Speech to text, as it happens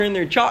and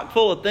they're chock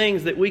full of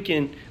things that we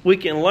can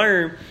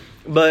learn.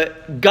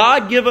 But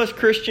God give us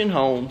Christian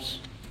homes.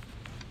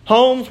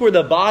 Homes where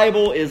the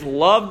Bible is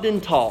loved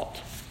and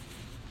taught.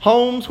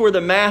 Homes where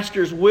the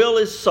Master's will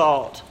is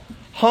sought.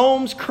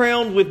 Homes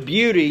crowned with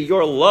beauty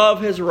your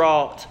love has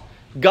wrought.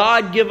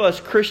 God give us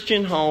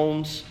Christian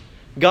homes.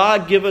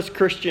 God give us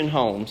Christian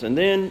homes. And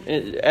then,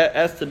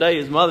 as today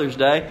is Mother's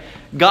Day,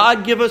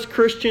 God give us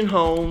Christian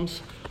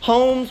homes.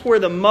 Homes where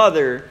the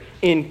mother,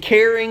 in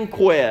caring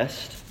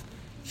quest,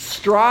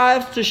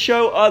 strives to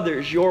show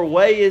others your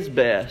way is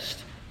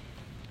best.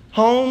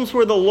 Homes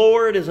where the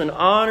Lord is an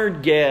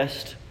honored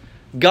guest.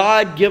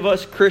 God give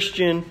us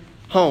Christian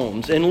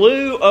homes. In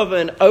lieu of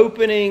an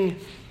opening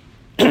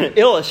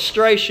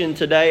illustration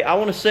today, I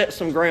want to set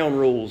some ground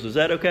rules. Is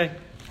that okay?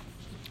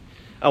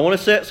 I want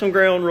to set some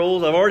ground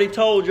rules. I've already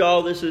told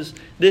y'all this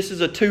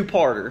is a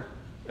two-parter.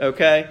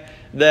 Okay?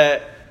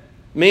 That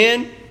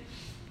men,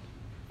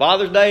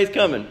 Father's Day is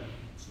coming.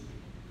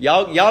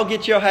 Y'all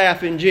get your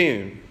half in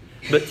June.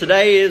 But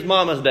today is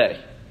Mama's Day.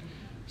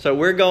 So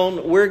we're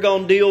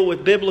going to deal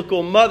with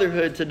biblical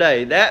motherhood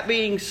today. That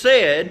being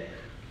said,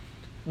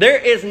 there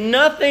is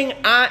nothing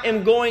I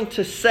am going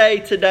to say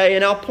today,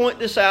 and I'll point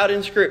this out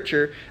in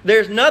Scripture.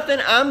 There's nothing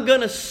I'm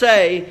going to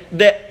say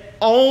that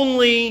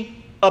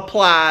only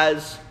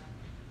applies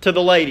to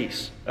the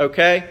ladies.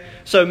 Okay?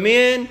 So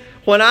men,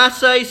 when I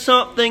say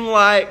something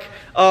like,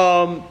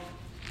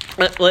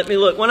 let me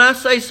look. When I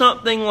say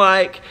something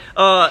like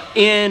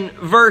in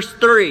verse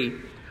 3,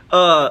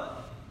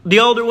 the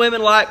older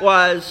women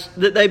likewise,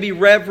 that they be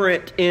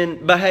reverent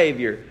in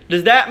behavior.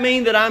 Does that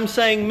mean that I'm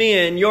saying,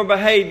 men, your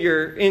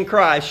behavior in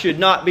Christ should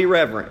not be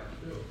reverent?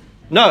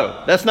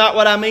 No, that's not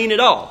what I mean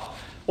at all.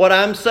 What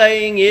I'm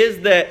saying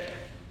is that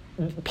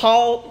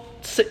Paul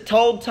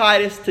told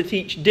Titus to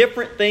teach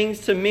different things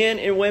to men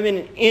and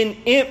women in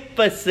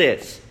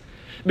emphasis.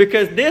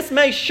 Because this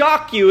may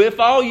shock you if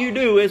all you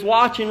do is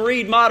watch and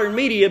read modern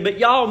media, but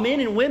y'all, men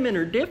and women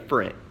are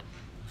different.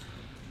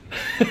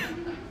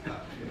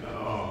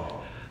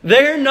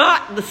 They're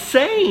not the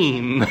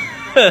same.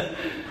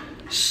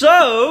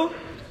 So,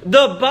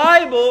 the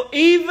Bible,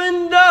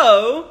 even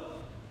though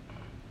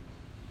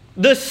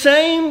the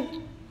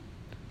same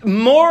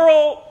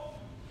moral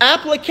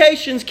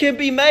applications can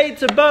be made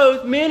to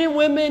both, men and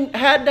women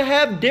had to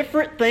have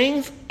different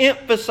things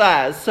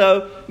emphasized.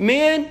 So,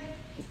 men,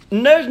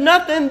 there's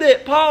nothing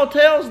that Paul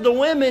tells the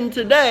women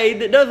today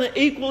that doesn't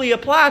equally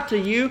apply to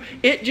you.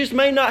 It just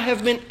may not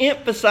have been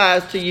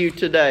emphasized to you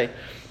today.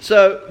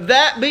 So,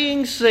 that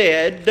being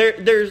said,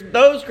 there's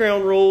those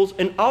ground rules.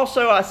 And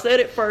also, I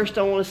said it first,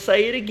 I want to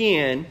say it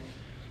again.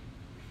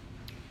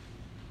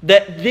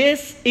 That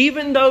this,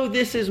 even though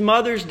this is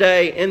Mother's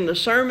Day and the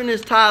sermon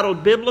is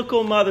titled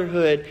Biblical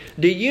Motherhood,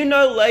 do you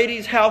know,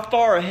 ladies, how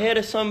far ahead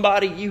of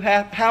somebody you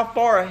have, how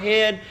far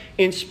ahead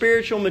in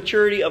spiritual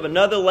maturity of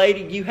another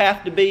lady you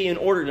have to be in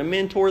order to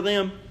mentor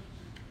them?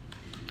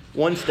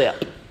 One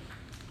step.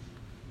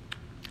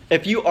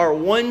 If you are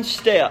one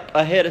step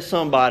ahead of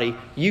somebody,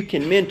 you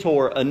can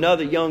mentor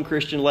another young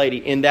Christian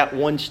lady in that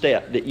one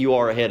step that you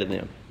are ahead of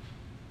them.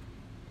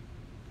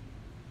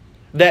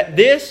 That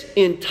this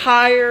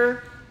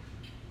entire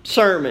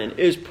sermon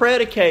is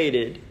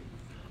predicated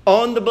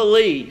on the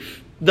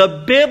belief,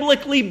 the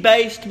biblically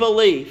based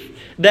belief,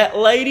 that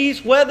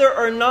ladies, whether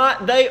or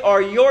not they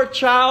are your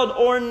child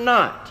or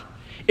not,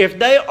 if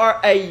they are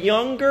a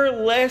younger,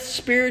 less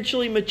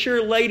spiritually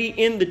mature lady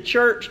in the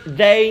church,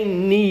 they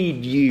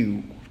need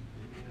you.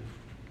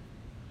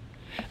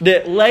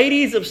 That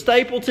ladies of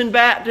Stapleton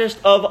Baptist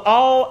of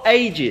all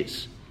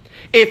ages,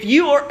 if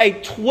you are a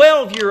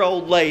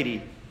 12-year-old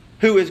lady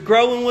who is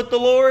growing with the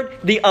Lord,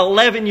 the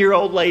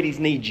 11-year-old ladies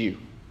need you.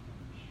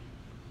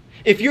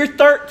 If you're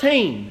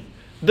 13,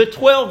 the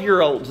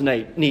 12-year-olds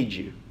need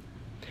you.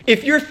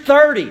 If you're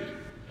 30,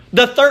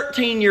 the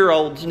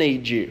 13-year-olds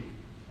need you.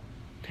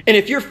 And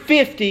if you're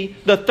 50,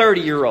 the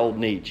 30-year-old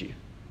needs you.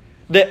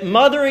 That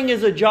mothering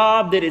is a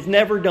job that is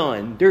never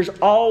done. There's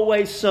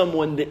always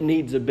someone that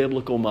needs a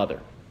biblical mother.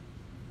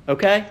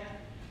 Okay?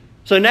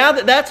 So now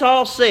that that's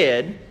all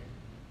said,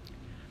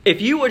 if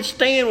you would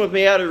stand with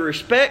me out of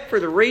respect for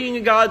the reading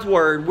of God's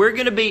Word, we're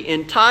going to be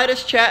in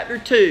Titus chapter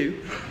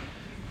 2,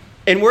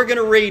 and we're going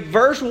to read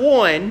verse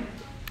 1,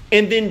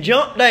 and then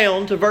jump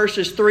down to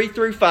verses 3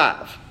 through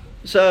 5.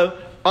 So,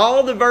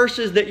 all the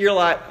verses that you're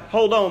like,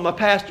 hold on, my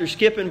pastor's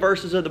skipping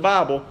verses of the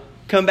Bible,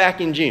 come back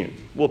in June.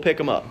 We'll pick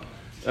them up.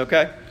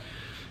 Okay?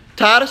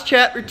 Titus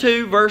chapter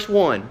 2, verse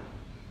 1.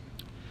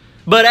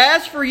 But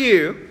as for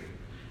you,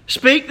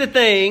 speak the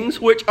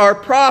things which are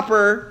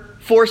proper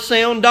for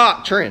sound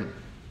doctrine.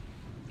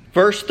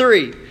 Verse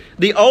 3.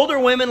 The older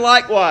women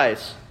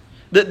likewise,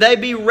 that they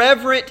be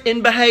reverent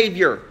in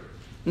behavior,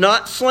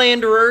 not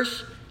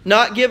slanderers,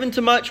 not given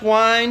to much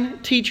wine,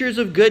 teachers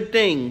of good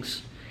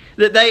things,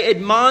 that they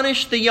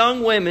admonish the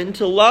young women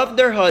to love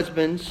their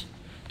husbands,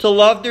 to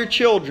love their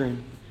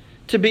children,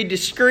 to be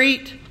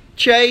discreet,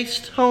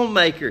 chaste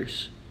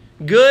homemakers,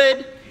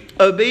 good,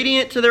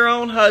 obedient to their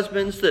own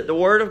husbands, that the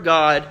word of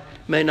God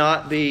may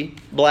not be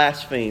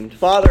blasphemed.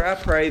 Father, I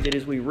pray that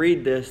as we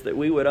read this, that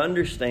we would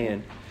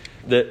understand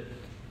that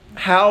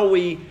how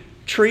we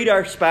treat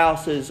our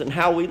spouses and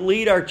how we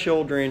lead our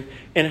children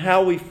and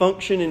how we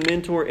function and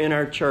mentor in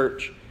our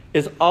church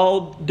is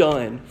all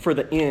done for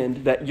the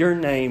end that your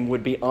name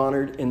would be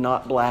honored and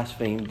not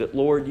blasphemed. That,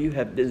 Lord, you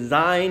have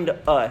designed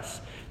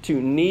us to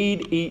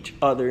need each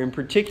other. And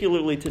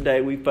particularly today,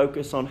 we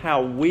focus on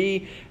how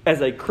we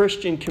as a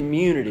Christian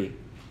community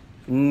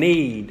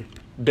need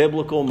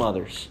biblical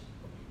mothers.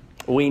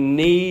 We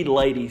need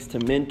ladies to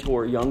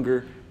mentor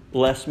younger,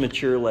 less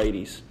mature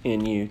ladies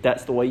in you.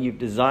 That's the way you've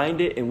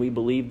designed it, and we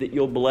believe that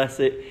you'll bless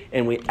it.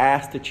 And we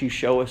ask that you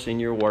show us in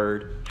your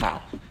word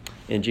how.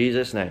 In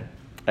Jesus' name.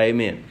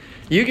 Amen.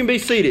 You can be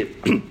seated.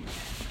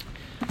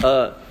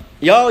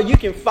 Y'all, you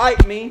can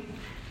fight me,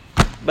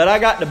 but I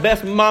got the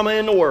best mama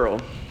in the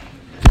world.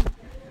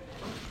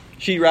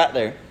 She right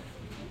there.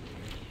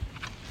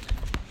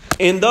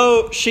 And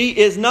though she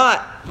is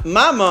not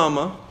my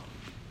mama,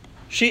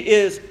 she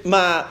is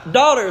my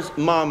daughter's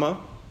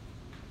mama,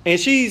 and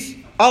she's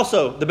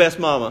also the best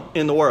mama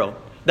in the world.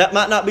 That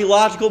might not be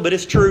logical, but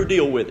it's true.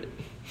 Deal with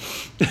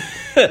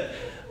it.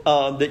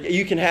 That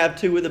you can have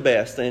two of the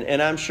best,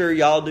 and I'm sure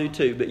y'all do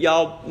too. But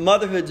y'all,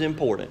 motherhood's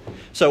important.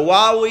 So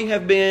while we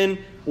have been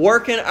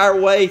working our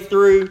way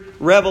through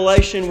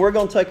Revelation, we're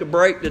going to take a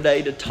break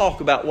today to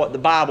talk about what the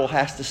Bible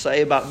has to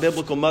say about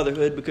biblical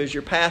motherhood, because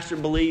your pastor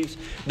believes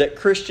that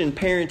Christian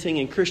parenting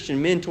and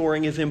Christian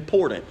mentoring is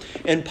important.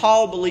 And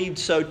Paul believed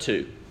so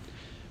too.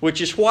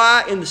 Which is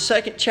why in the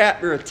 2nd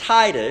chapter of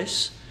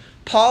Titus,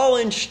 Paul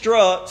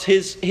instructs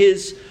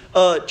his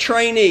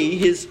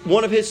trainee,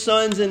 one of his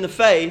sons in the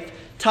faith,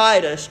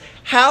 Titus,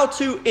 how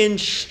to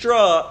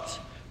instruct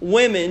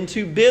women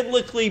to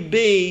biblically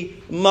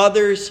be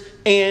mothers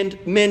and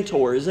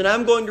mentors. And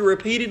I'm going to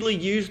repeatedly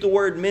use the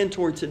word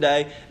mentor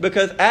today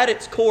because at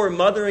its core,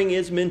 mothering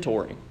is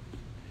mentoring.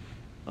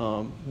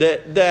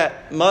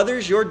 That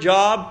mothers, your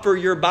job for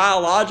your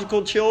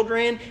biological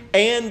children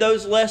and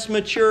those less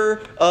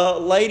mature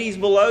ladies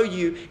below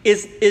you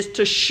is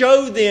to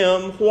show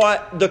them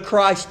what the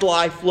Christ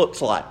life looks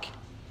like.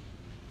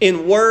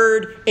 In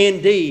word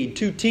and deed,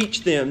 to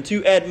teach them,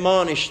 to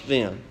admonish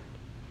them,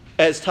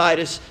 as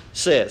Titus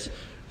says.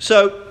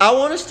 So I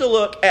want us to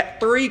look at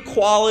 3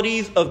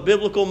 qualities of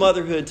biblical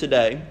motherhood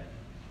today.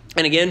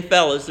 And again,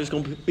 fellas, there's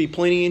going to be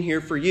plenty in here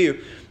for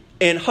you.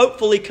 And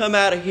hopefully come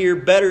out of here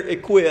better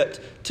equipped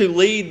to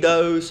lead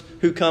those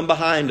who come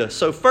behind us.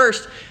 So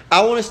first,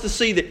 I want us to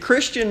see that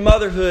Christian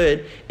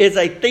motherhood is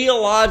a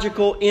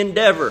theological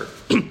endeavor.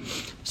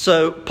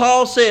 So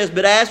Paul says,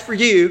 but as for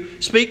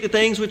you, speak the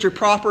things which are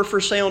proper for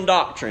sound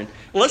doctrine.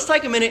 Well, let's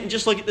take a minute and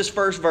just look at this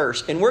first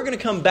verse. And we're going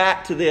to come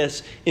back to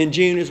this in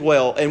June as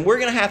well. And we're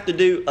going to have to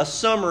do a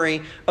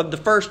summary of the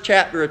first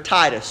chapter of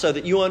Titus so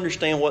that you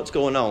understand what's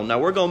going on. Now,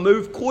 we're going to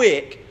move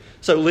quick,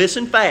 so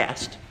listen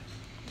fast.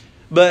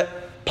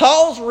 But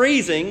Paul's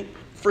reason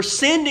for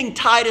sending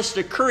Titus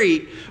to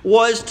Crete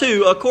was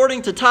to,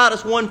 according to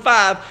Titus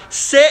 1:5,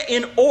 set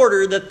in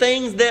order the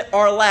things that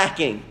are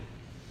lacking.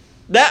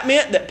 That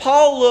meant that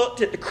Paul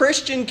looked at the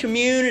Christian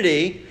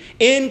community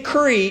in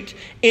Crete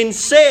and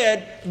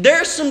said,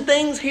 there's some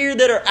things here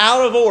that are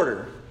out of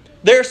order.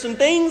 There's some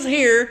things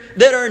here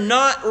that are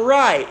not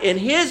right. And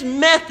his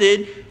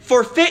method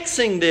for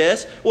fixing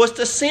this was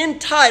to send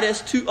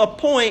Titus to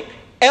appoint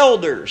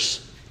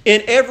elders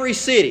in every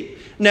city.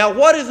 Now,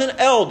 what is an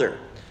elder?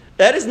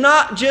 That is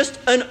not just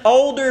an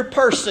older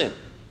person,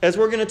 as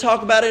we're going to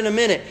talk about in a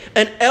minute.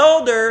 An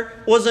elder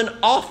was an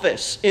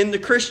office in the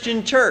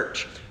Christian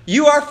church.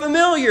 You are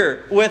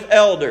familiar with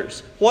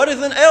elders. What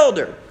is an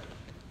elder?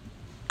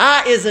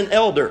 I is an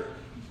elder.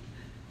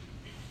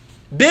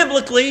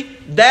 Biblically,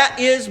 that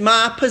is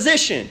my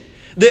position.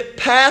 That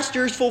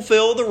pastors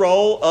fulfill the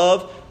role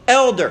of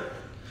elder.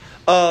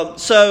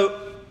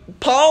 So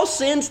Paul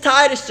sends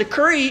Titus to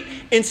Crete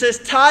and says,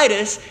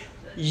 Titus,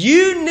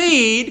 you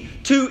need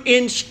to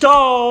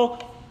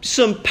install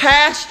some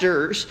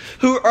pastors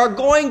who are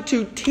going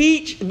to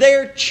teach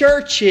their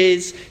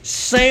churches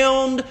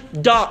sound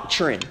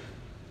doctrine.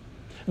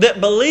 That,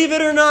 believe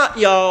it or not,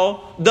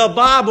 y'all, the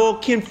Bible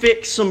can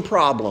fix some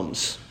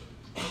problems.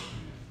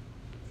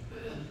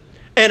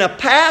 And a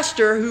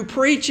pastor who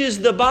preaches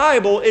the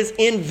Bible is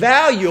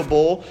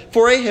invaluable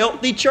for a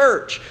healthy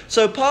church.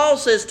 So Paul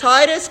says,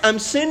 Titus, I'm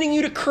sending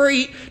you to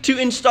Crete to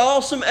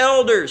install some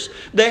elders.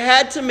 They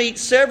had to meet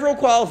several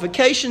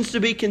qualifications to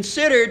be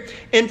considered.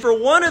 And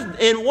one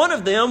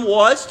of them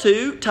was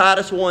to,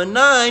 Titus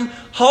 1:9,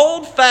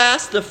 hold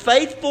fast the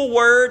faithful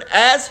word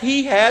as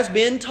he has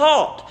been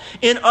taught.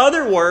 In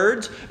other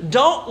words,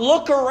 don't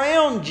look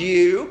around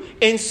you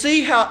and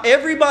see how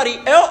everybody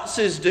else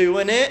is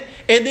doing it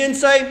and then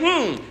say,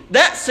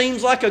 that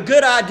seems like a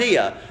good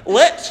idea.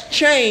 Let's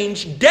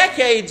change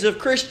decades of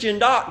Christian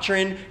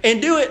doctrine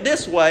and do it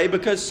this way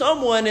because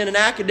someone in an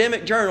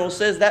academic journal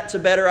says that's a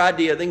better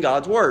idea than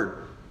God's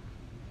Word.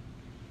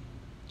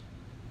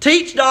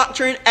 Teach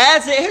doctrine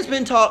as it has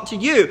been taught to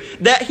you,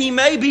 that he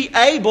may be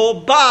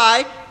able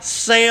by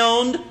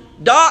sound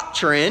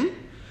doctrine,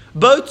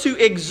 both to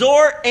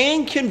exhort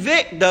and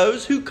convict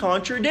those who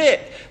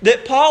contradict.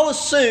 That Paul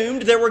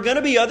assumed there were going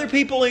to be other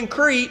people in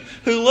Crete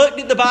who looked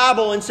at the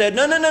Bible and said,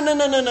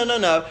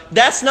 no,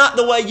 that's not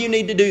the way you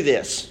need to do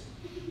this.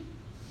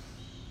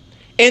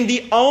 And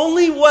the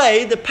only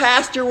way the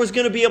pastor was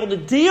going to be able to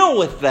deal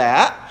with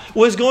that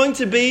was going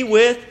to be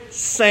with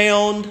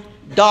sound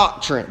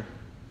doctrine.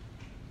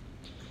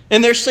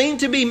 And there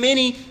seemed to be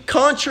many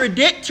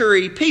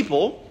contradictory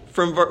people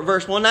from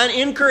verse 1-9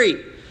 in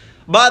Crete.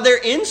 By their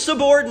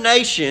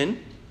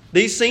insubordination,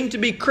 these seem to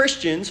be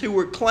Christians who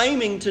were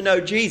claiming to know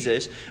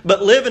Jesus,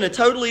 but live in a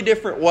totally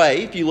different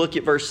way. If you look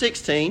at verse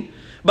 16,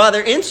 by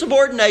their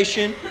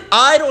insubordination,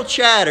 idle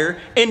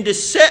chatter, and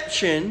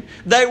deception,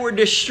 they were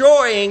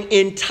destroying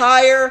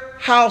entire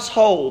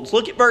households.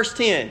 Look at verse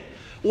 10.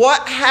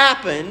 What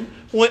happens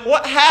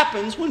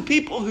when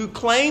people who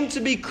claim to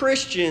be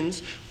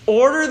Christians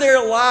order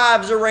their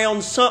lives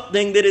around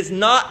something that is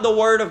not the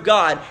Word of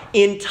God?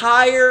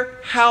 Entire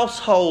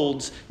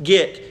households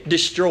get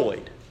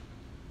destroyed.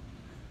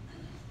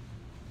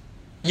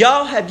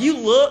 Y'all, have you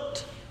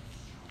looked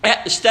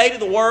at the state of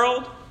the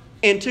world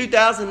in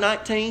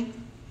 2019?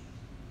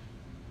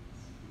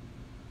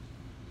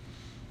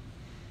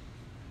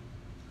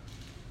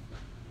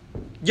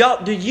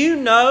 Y'all, do you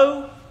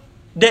know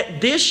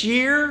that this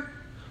year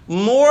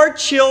more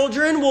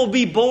children will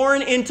be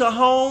born into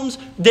homes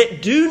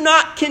that do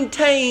not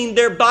contain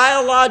their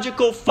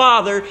biological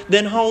father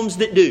than homes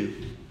that do?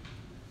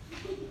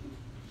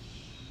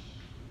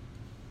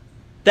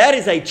 That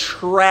is a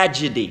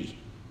tragedy.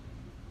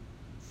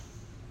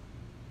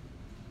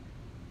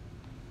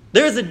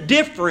 There's a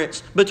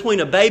difference between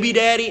a baby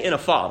daddy and a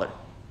father.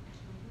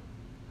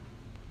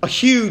 A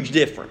huge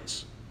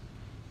difference.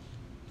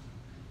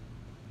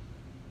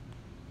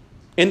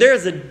 And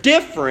there's a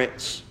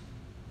difference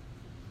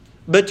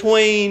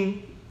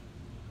between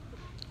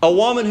a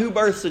woman who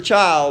births a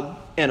child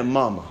and a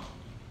mama.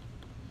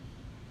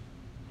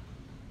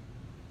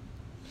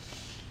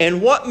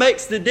 And what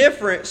makes the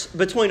difference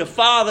between a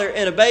father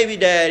and a baby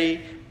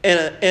daddy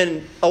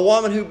and a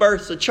woman who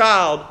births a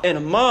child and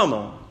a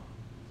mama,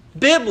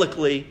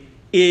 biblically,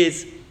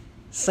 is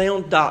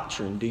sound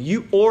doctrine. Do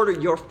you order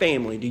your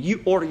family? Do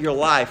you order your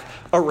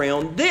life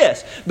around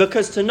this?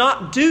 Because to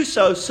not do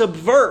so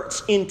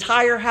subverts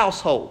entire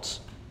households.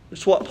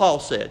 That's what Paul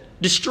said.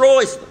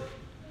 Destroys them.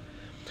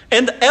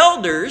 And the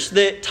elders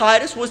that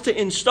Titus was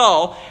to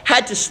install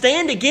had to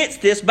stand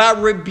against this by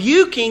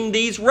rebuking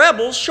these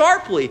rebels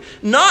sharply.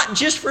 Not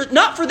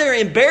for their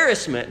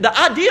embarrassment. The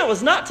idea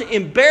was not to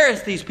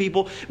embarrass these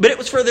people, but it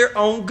was for their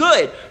own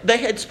good. They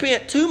had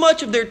spent too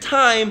much of their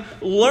time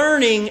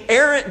learning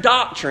errant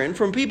doctrine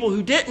from people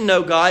who didn't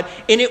know God,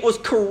 and it was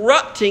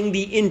corrupting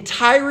the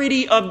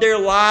entirety of their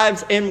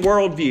lives and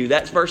worldview.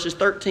 That's verses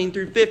 13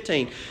 through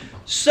 15.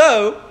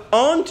 So,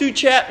 on to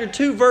chapter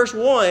 2, verse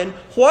 1.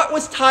 What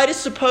was Titus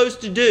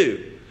supposed to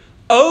do?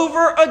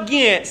 Over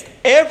against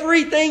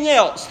everything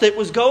else that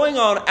was going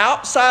on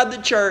outside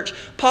the church,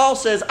 Paul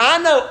says, I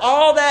know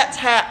all that's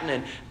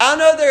happening. I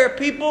know there are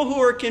people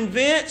who are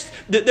convinced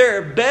that there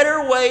are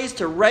better ways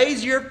to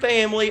raise your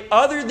family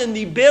other than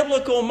the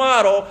biblical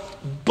model.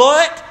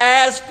 But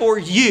as for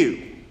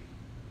you,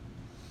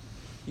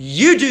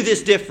 you do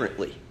this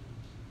differently.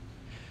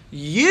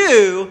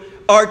 You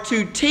are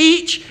to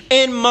teach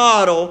and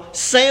model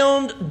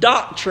sound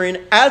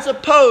doctrine as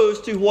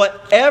opposed to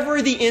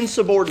whatever the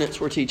insubordinates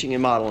were teaching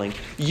and modeling.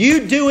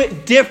 You do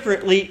it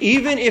differently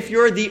even if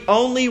you're the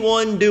only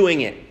one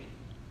doing it.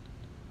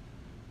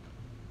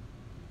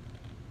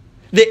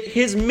 That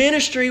his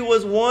ministry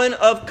was one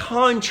of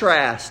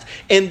contrast,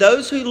 and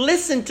those who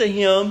listen to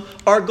him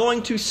are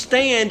going to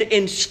stand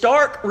in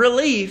stark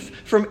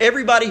relief from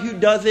everybody who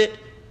does it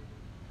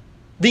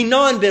the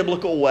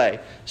non-biblical way.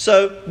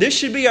 So this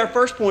should be our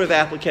first point of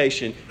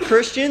application.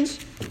 Christians,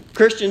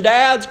 Christian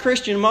dads,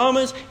 Christian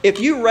mamas, if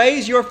you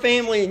raise your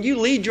family and you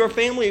lead your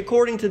family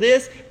according to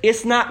this,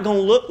 it's not going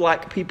to look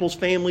like people's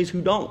families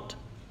who don't.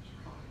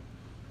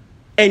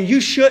 And you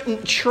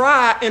shouldn't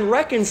try and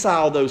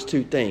reconcile those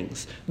two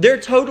things.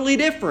 They're totally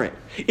different.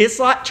 It's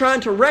like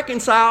trying to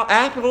reconcile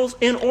apples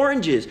and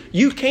oranges.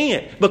 You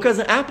can't, because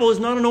an apple is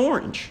not an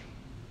orange.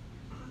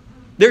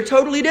 They're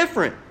totally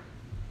different.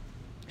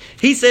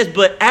 He says,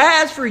 but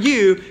as for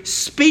you,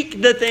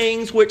 speak the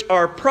things which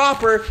are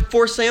proper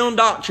for sound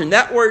doctrine.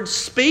 That word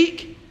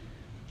speak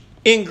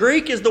in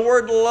Greek is the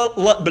word,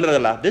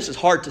 this is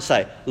hard to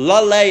say,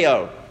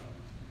 laleo.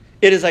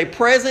 It is a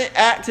present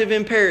active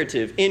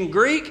imperative. In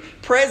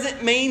Greek,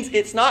 present means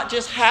it's not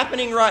just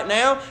happening right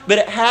now, but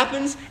it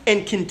happens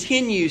and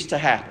continues to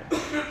happen.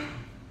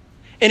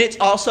 And it's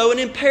also an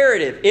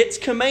imperative. It's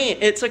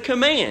a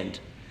command.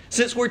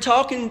 Since we're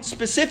talking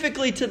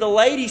specifically to the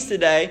ladies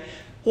today,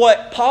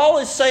 what Paul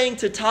is saying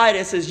to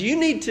Titus is you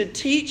need to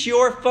teach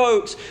your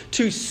folks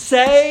to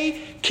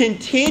say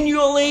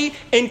continually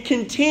and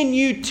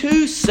continue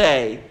to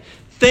say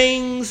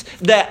things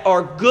that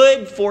are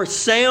good for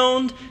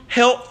sound,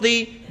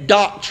 healthy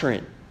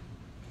doctrine.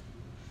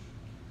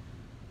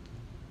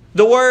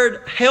 The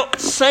word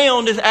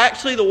sound is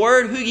actually the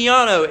word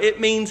hugiano. It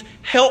means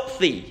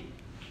healthy.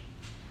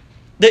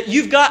 That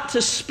you've got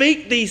to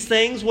speak these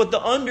things with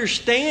the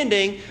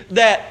understanding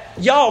that,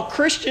 y'all,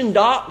 Christian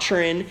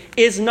doctrine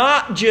is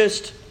not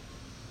just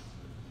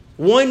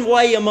one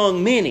way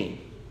among many.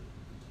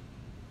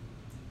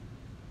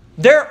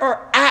 There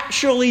are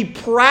actually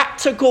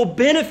practical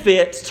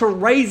benefits to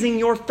raising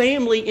your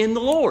family in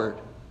the Lord.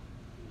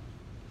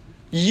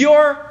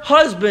 Your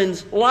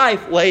husband's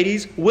life,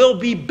 ladies, will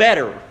be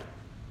better.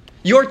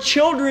 Your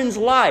children's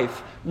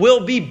life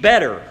will be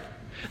better.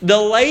 The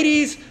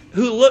ladies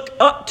who look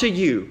up to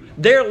you,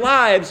 their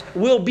lives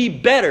will be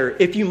better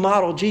if you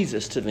model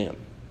Jesus to them.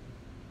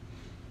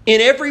 In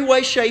every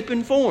way, shape,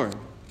 and form.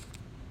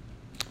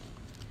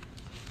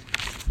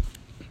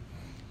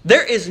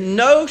 There is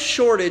no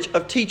shortage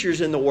of teachers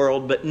in the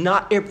world, but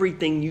not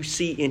everything you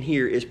see in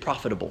here is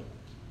profitable.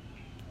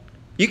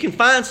 You can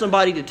find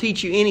somebody to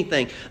teach you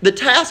anything. The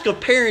task of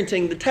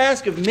parenting, the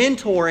task of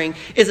mentoring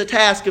is a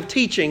task of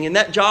teaching, and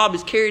that job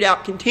is carried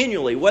out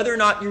continually, whether or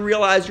not you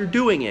realize you're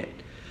doing it.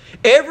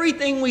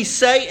 Everything we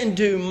say and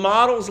do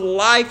models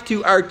life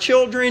to our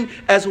children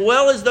as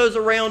well as those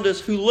around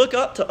us who look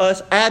up to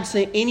us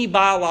absent any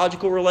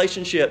biological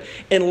relationship.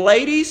 And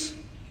ladies,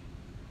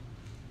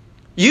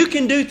 you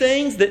can do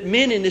things that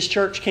men in this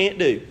church can't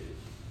do.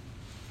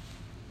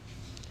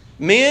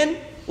 Men,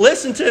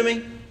 listen to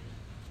me.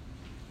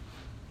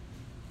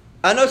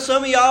 I know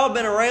some of y'all have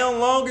been around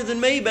longer than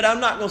me, but I'm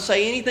not going to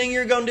say anything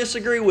you're going to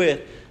disagree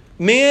with.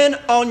 Men,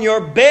 on your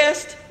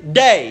best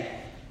day,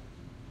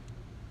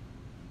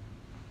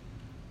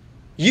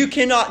 you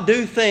cannot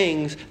do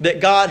things that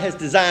God has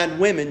designed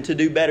women to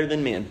do better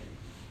than men.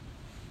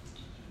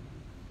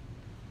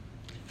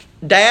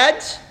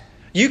 Dads,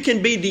 you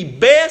can be the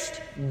best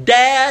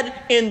dad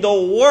in the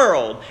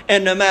world,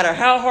 and no matter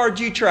how hard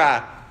you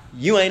try,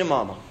 you ain't a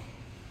mama.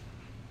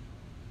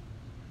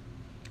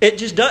 It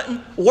just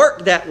doesn't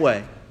work that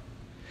way.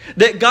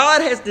 That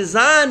God has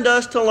designed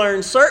us to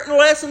learn certain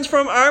lessons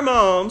from our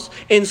moms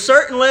and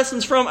certain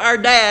lessons from our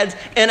dads.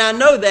 And I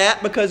know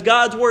that because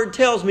God's Word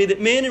tells me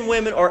that men and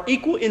women are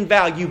equal in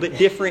value but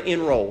different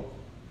in role.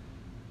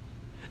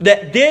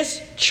 That this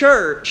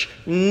church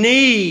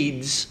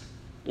needs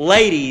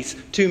ladies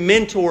to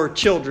mentor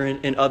children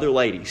and other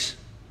ladies.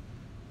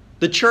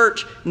 The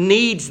church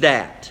needs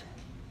that.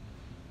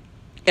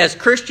 As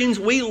Christians,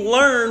 we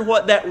learn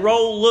what that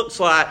role looks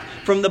like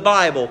from the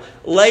Bible.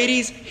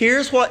 Ladies,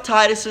 here's what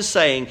Titus is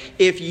saying.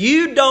 If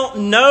you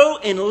don't know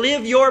and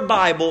live your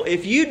Bible,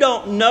 if you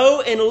don't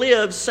know and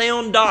live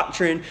sound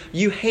doctrine,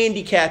 you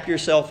handicap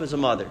yourself as a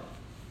mother.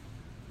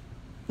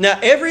 Now,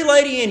 every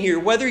lady in here,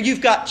 whether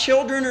you've got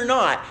children or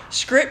not,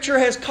 Scripture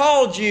has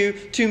called you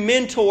to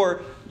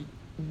mentor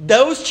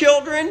those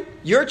children,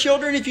 your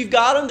children if you've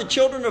got them, the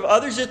children of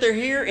others that they're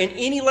here, and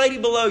any lady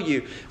below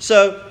you.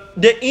 So,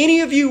 do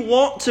any of you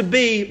want to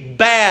be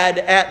bad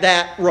at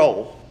that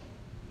role?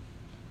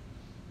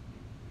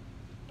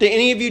 Do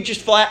any of you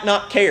just flat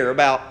not care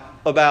about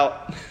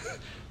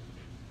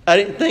I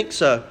didn't think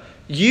so.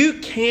 You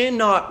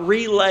cannot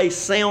relay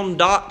sound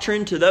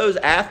doctrine to those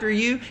after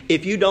you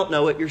if you don't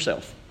know it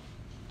yourself.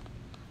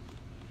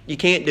 You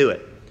can't do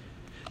it.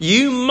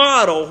 You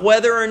model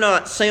whether or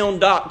not sound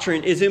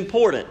doctrine is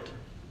important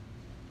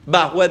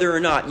by whether or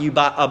not you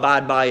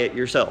abide by it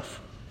yourself.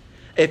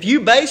 If you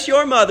base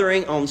your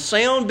mothering on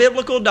sound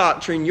biblical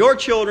doctrine, your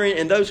children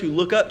and those who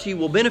look up to you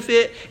will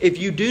benefit. If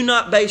you do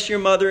not base your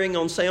mothering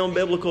on sound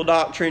biblical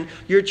doctrine,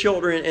 your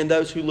children and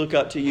those who look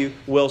up to you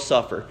will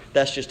suffer.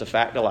 That's just a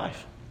fact of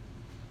life.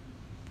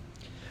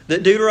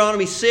 That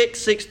Deuteronomy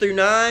 6 through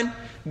 9,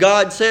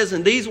 God says,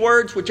 "And these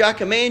words which I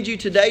command you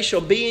today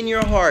shall be in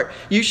your heart.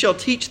 You shall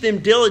teach them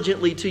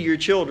diligently to your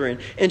children,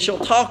 and shall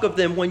talk of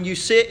them when you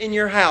sit in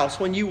your house,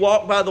 when you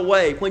walk by the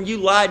way, when you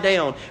lie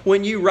down,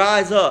 when you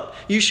rise up.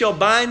 You shall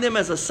bind them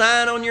as a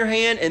sign on your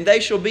hand, and they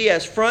shall be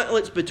as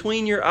frontlets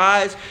between your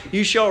eyes.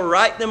 You shall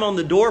write them on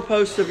the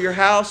doorposts of your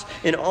house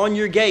and on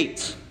your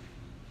gates."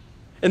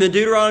 And then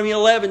Deuteronomy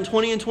 11,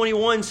 20 and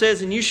 21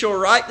 says, "And you shall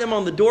write them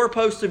on the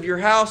doorposts of your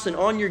house and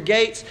on your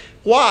gates."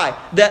 Why?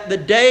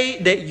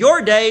 That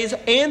your days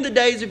and the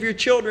days of your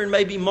children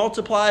may be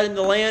multiplied in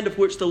the land of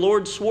which the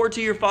Lord swore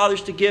to your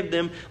fathers to give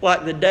them,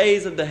 like the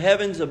days of the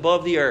heavens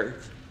above the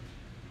earth.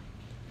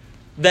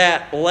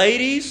 That,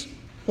 ladies,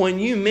 when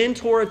you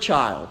mentor a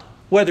child,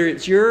 whether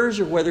it's yours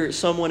or whether it's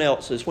someone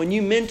else's, when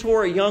you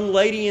mentor a young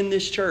lady in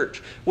this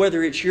church,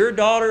 whether it's your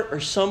daughter or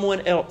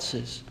someone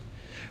else's,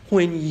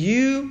 when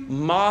you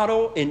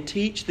model and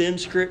teach them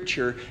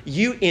Scripture,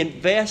 you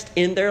invest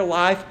in their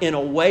life in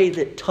a way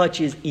that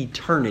touches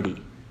eternity.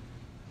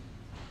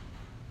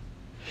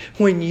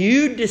 When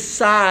you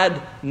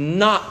decide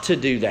not to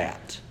do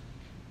that,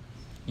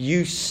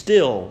 you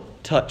still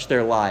touch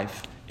their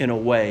life in a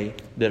way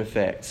that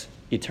affects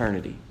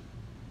eternity.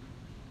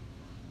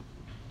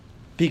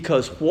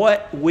 Because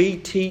what we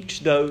teach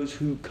those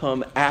who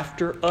come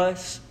after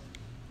us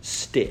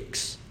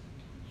sticks.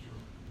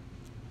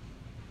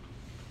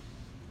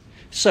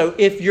 So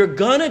if you're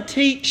going to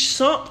teach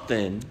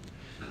something,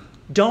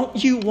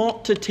 don't you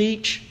want to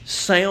teach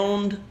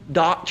sound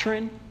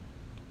doctrine?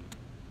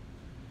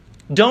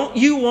 Don't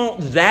you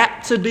want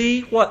that to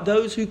be what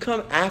those who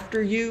come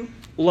after you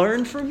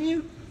learn from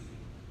you?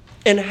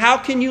 And how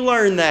can you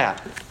learn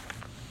that?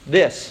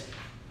 This.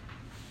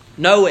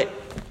 Know it.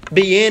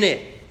 Be in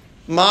it.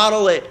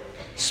 Model it.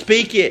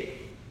 Speak it.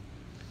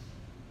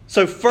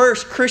 So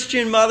first,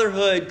 Christian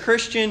motherhood,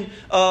 Christian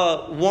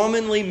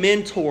womanly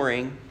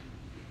mentoring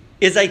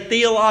is a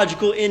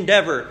theological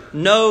endeavor.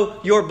 Know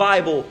your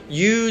Bible.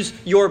 Use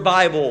your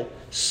Bible.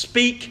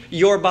 Speak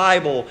your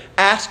Bible.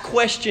 Ask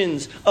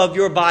questions of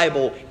your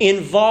Bible.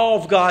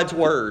 Involve God's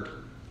Word.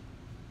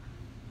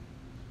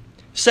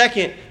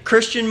 Second,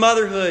 Christian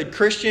motherhood,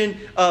 Christian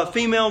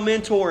female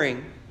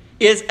mentoring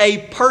is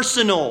a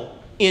personal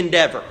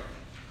endeavor.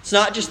 It's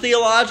not just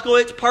theological,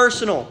 it's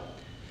personal.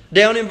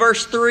 Down in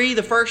verse 3,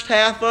 the first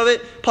half of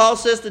it, Paul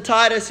says to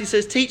Titus, he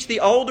says, teach the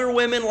older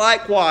women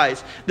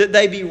likewise, that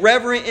they be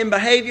reverent in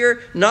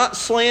behavior, not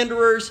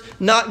slanderers,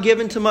 not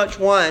given to much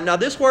wine. Now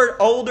this word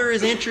older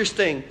is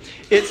interesting.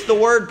 It's the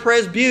word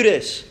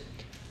presbytus.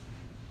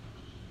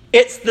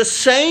 It's the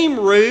same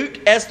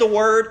root as the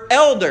word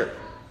elder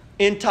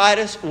in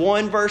Titus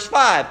 1 verse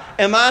 5.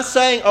 Am I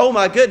saying, oh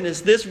my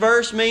goodness, this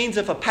verse means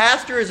if a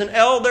pastor is an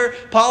elder,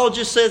 Paul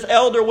just says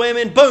elder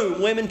women,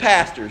 boom, women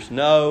pastors.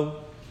 No.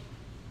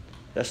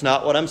 That's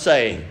not what I'm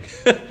saying.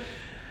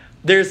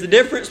 There's a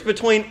difference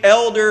between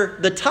elder,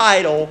 the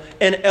title,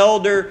 and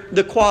elder,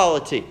 the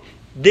quality.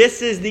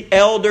 This is the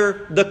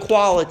elder, the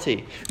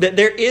quality. That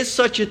there is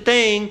such a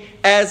thing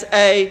as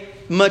a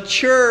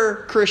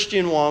mature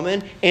Christian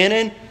woman and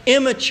an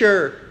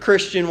immature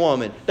Christian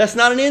woman. That's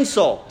not an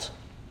insult.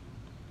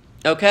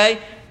 Okay?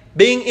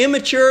 Being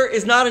immature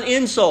is not an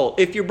insult.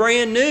 If you're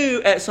brand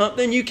new at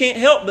something, you can't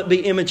help but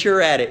be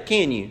immature at it,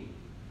 can you?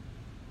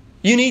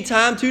 You need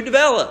time to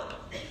develop.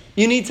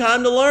 You need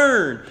time to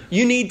learn.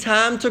 You need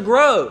time to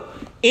grow.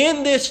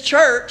 In this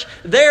church,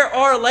 there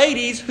are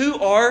ladies who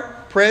are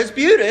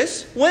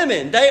presbytus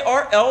women. They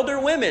are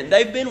elder women.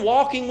 They've been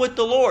walking with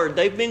the Lord.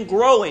 They've been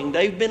growing.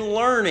 They've been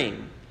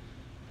learning.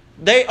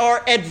 They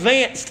are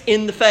advanced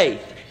in the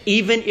faith,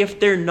 even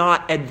if they're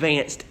not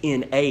advanced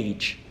in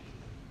age.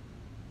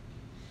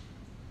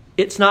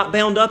 It's not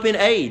bound up in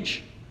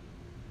age.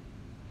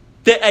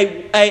 That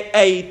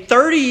a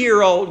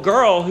 30-year-old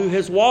girl who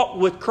has walked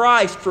with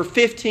Christ for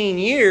 15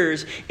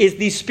 years is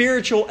the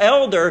spiritual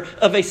elder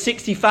of a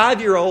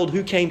 65-year-old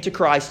who came to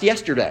Christ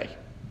yesterday.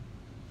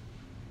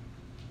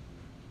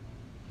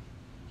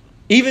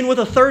 Even with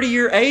a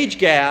 30-year age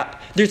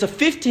gap, there's a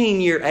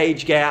 15-year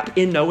age gap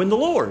in knowing the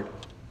Lord.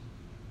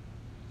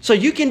 So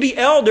you can be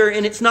elder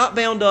and it's not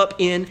bound up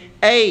in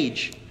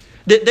age.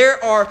 That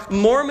there are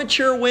more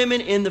mature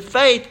women in the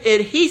faith.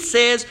 And he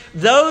says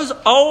those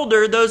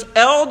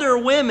elder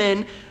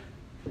women,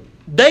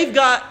 they've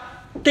got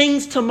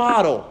things to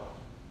model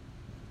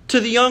to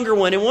the younger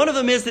one. And one of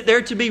them is that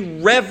they're to be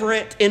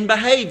reverent in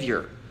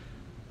behavior.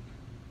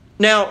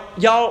 Now,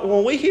 y'all,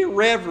 when we hear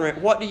reverent,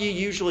 what do you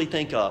usually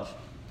think of?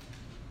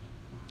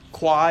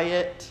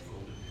 Quiet.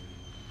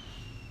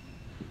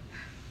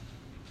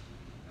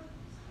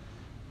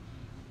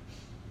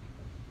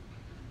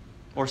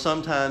 Or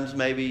sometimes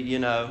maybe,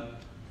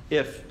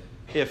 if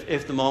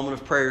the moment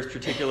of prayer is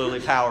particularly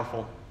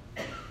powerful,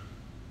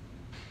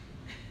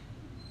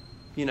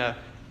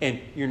 and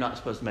you're not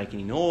supposed to make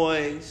any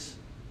noise,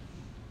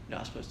 you're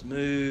not supposed to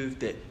move,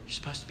 that you're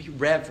supposed to be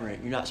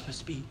reverent, you're not supposed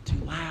to be too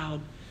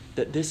loud,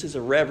 that this is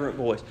a reverent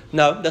voice.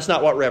 No, that's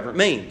not what reverent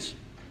means.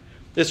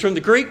 It's from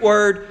the Greek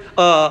word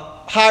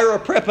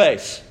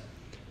hieroprepes.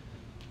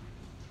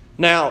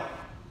 Now,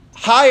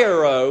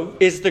 hiero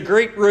is the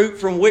Greek root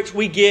from which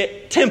we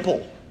get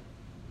temple.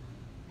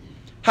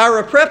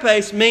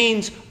 Hieroprepes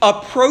means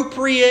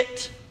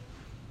appropriate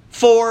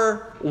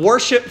for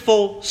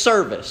worshipful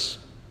service.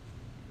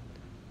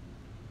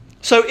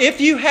 So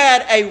if you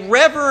had a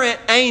reverent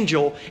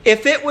angel,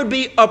 if it would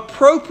be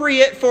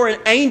appropriate for an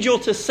angel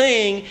to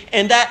sing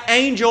and that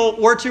angel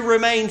were to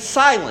remain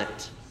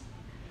silent,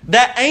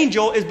 that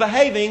angel is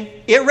behaving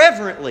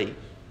irreverently.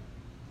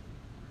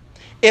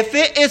 If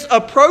it is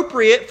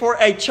appropriate for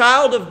a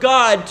child of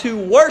God to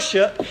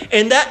worship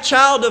and that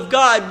child of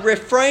God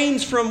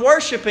refrains from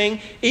worshiping,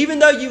 even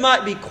though you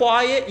might be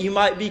quiet, you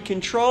might be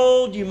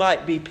controlled, you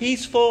might be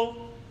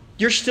peaceful,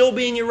 you're still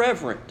being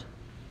irreverent.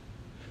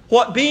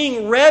 What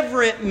being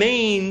reverent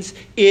means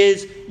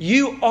is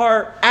you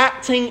are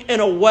acting in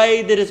a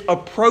way that is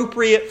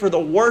appropriate for the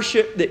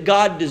worship that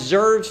God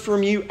deserves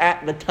from you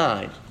at the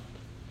time.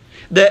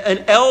 That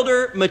an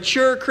elder,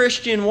 mature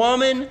Christian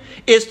woman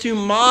is to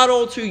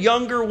model to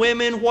younger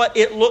women what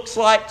it looks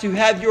like to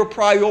have your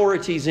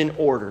priorities in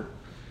order.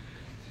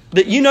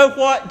 That you know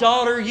what,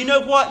 daughter, you know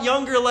what,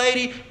 younger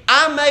lady,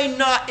 I may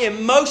not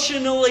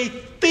emotionally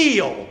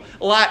feel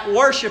like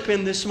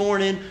worshiping this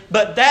morning,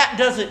 but that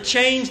doesn't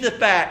change the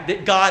fact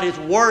that God is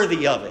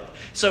worthy of it.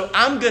 So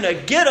I'm going to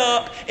get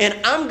up and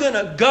I'm going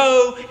to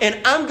go and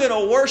I'm going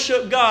to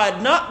worship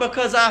God, not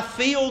because I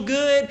feel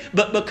good,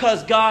 but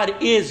because God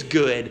is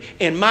good.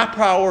 And my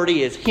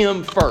priority is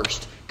Him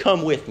first.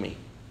 Come with me.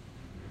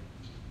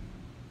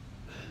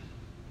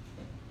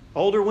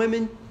 Older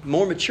women,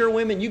 more mature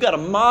women, you got to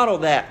model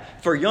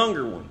that for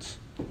younger ones.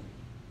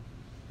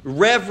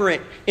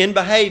 Reverent in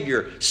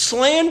behavior.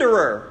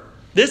 Slanderer.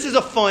 This is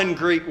a fun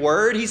Greek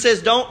word. He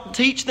says don't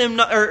teach them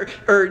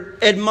or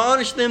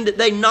admonish them that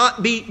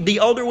the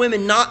older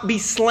women not be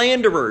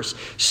slanderers.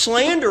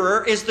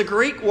 Slanderer is the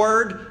Greek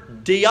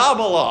word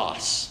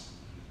diabolos.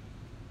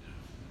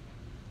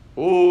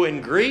 Oh,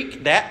 in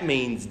Greek, that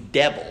means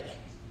devil.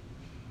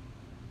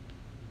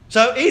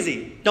 So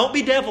easy. Don't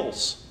be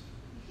devils.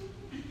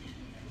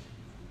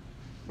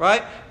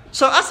 Right?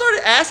 So I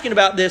started asking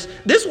about this.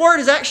 This word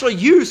is actually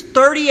used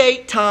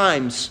 38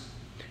 times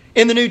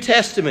in the New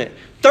Testament.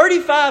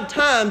 35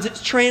 times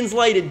it's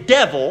translated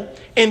devil,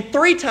 and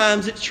 3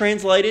 times it's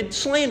translated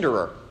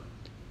slanderer.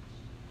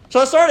 So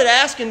I started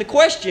asking the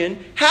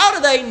question, how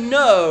do they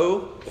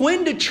know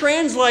when to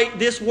translate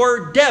this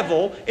word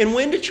devil and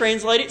when to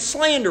translate it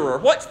slanderer?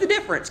 What's the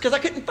difference? Because I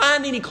couldn't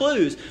find any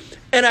clues.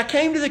 And I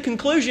came to the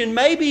conclusion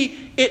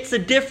maybe it's a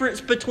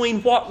difference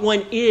between what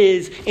one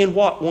is and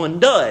what one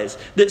does.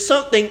 That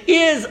something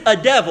is a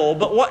devil,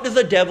 but what does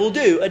a devil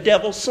do? A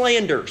devil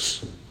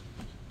slanders.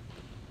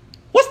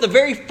 What's the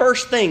very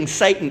first thing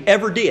Satan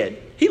ever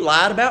did? He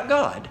lied about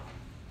God.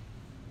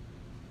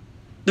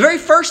 The very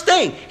first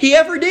thing he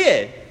ever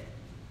did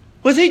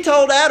was he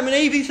told Adam and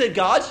Eve, he said,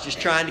 God's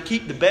just trying to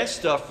keep the best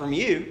stuff from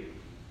you.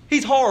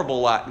 He's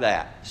horrible like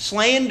that.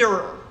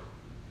 Slanderer.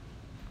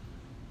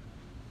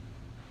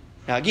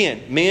 Now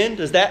again, men,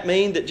 does that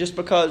mean that just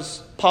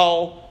because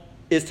Paul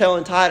is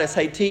telling Titus,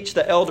 hey, teach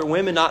the elder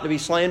women not to be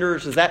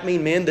slanderers, does that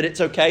mean, men, that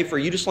it's okay for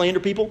you to slander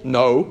people?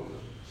 No.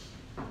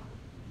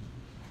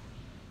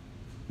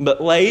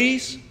 But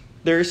ladies,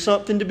 there is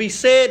something to be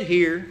said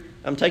here.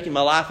 I'm taking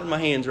my life in my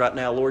hands right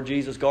now. Lord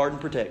Jesus, guard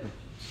and protect me.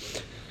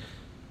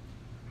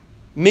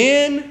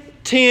 Men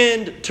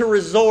tend to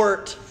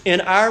resort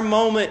in our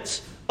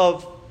moments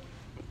of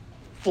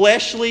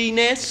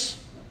fleshliness.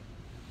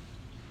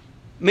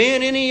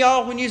 Men, any of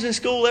y'all, when you was in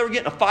school, ever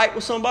get in a fight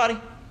with somebody?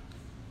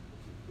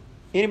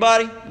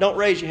 Anybody? Don't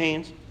raise your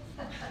hands.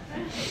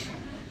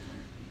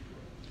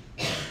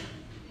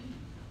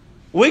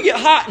 We get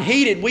hot and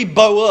heated, we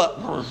bow up.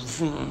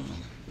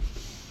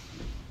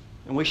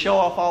 And we show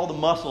off all the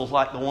muscles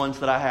like the ones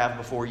that I have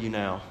before you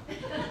now.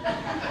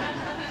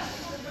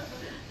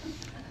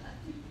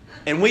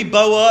 And we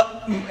bow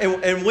up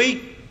and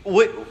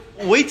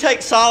we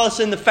take solace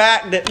in the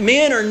fact that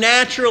men are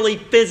naturally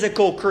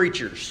physical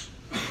creatures.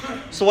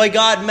 It's the way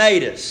God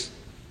made us.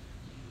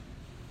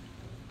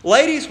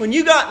 Ladies, when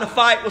you got in a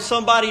fight with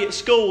somebody at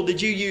school,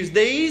 did you use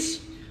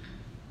these?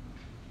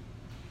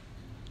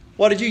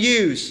 What did you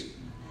use?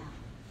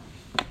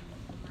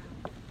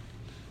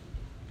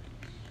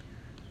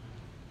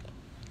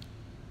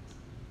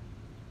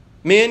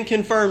 Men,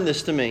 confirm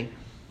this to me.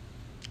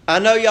 I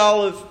know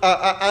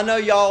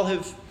y'all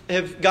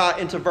have got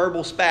into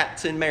verbal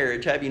spats in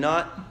marriage, have you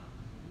not?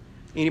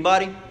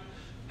 Anybody?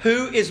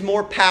 Who is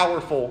more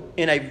powerful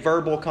in a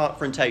verbal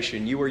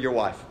confrontation, you or your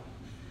wife?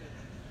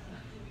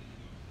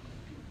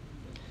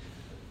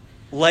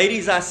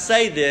 Ladies, I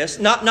say this,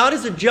 not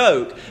as a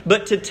joke,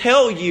 but to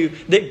tell you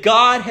that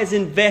God has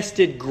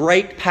invested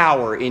great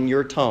power in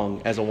your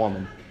tongue as a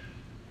woman.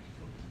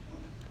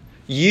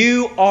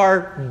 You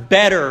are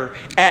better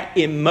at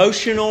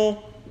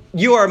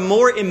you are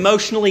more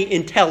emotionally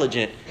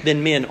intelligent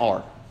than men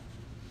are.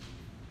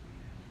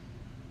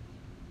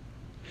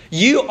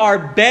 You are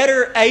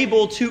better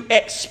able to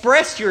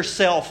express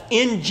yourself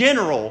in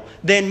general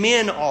than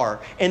men are.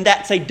 And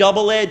that's a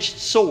double-edged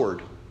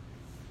sword.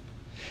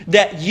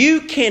 That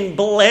you can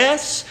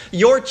bless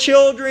your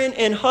children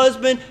and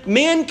husband.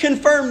 Men,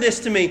 confirm this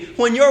to me.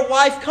 When your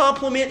wife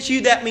compliments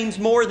you, that means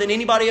more than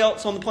anybody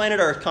else on the planet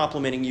Earth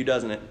complimenting you,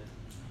 doesn't it?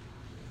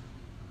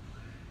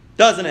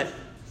 Doesn't it?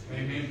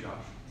 Amen, Josh.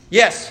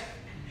 Yes.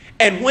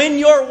 And when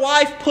your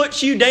wife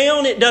puts you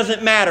down, it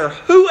doesn't matter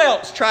who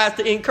else tries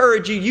to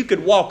encourage you. You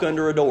could walk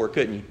under a door,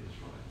 couldn't you?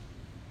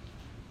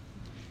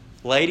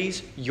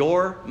 Ladies,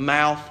 your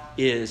mouth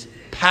is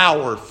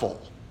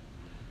powerful.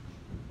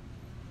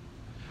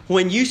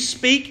 When you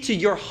speak to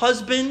your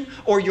husband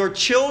or your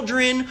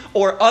children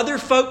or other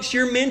folks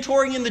you're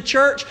mentoring in the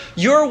church,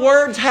 your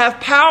words have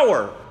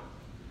power.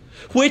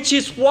 Which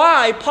is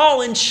why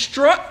Paul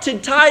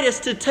instructed Titus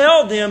to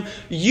tell them,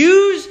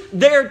 use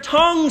their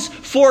tongues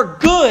for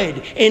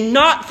good and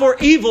not for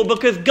evil,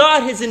 because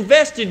God has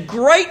invested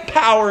great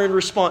power and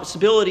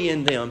responsibility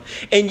in them.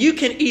 And you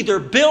can either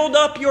build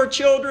up your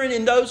children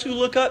and those who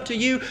look up to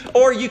you,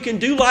 or you can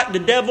do like the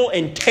devil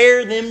and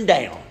tear them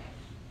down.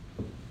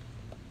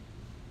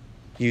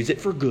 Use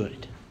it for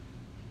good.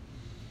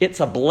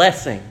 It's a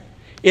blessing.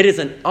 It is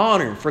an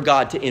honor for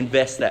God to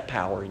invest that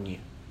power in you.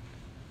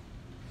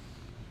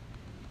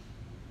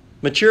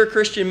 Mature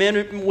Christian men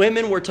and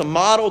women were to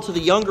model to the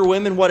younger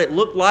women what it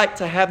looked like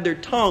to have their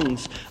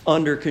tongues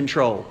under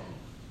control.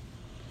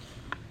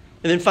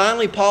 And then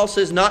finally, Paul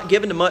says, not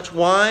given to much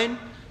wine.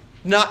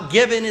 Not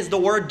given is the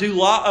word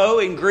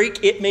doulao in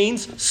Greek. It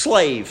means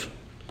slave.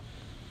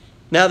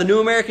 Now, the New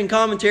American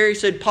Commentary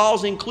said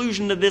Paul's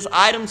inclusion of this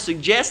item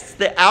suggests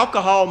that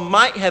alcohol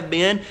might have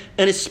been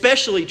an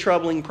especially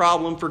troubling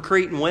problem for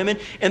Cretan women.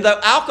 And though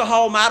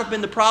alcohol might have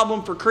been the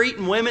problem for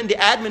Cretan women, the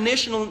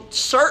admonition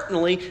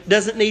certainly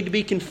doesn't need to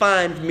be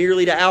confined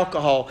merely to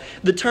alcohol.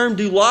 The term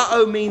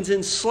doulao means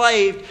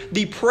enslaved.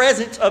 The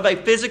presence of a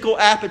physical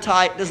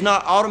appetite does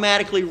not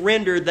automatically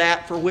render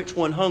that for which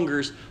one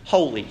hungers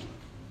holy.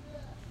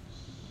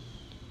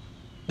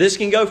 This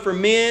can go for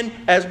men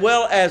as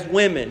well as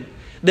women.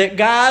 That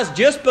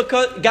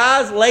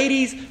guys,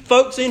 ladies,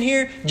 folks in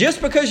here,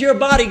 just because your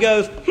body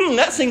goes,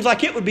 that seems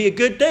like it would be a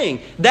good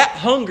thing, that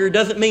hunger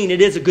doesn't mean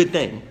it is a good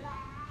thing.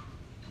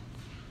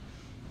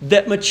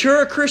 That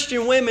mature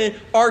Christian women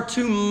are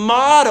to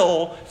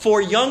model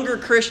for younger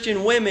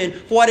Christian women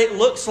what it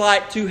looks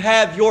like to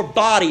have your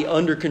body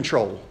under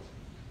control.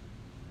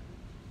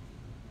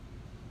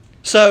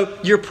 So,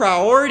 your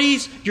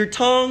priorities, your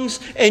tongues,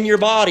 and your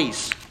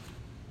bodies.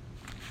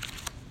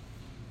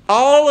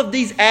 All of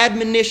these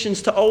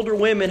admonitions to older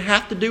women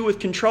have to do with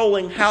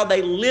controlling how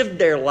they live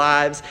their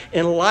lives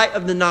in light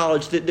of the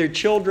knowledge that their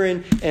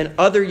children and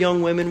other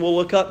young women will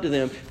look up to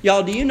them.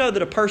 Y'all, do you know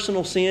that a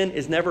personal sin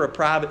is never a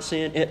private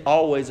sin? It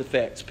always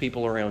affects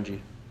people around you.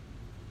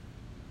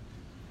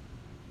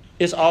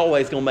 It's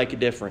always going to make a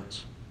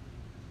difference.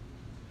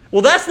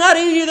 Well, that's not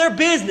any of their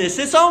business.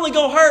 It's only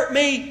going to hurt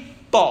me.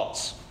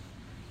 False.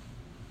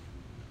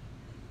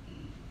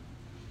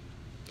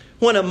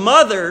 When a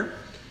mother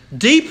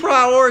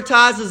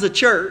deprioritizes a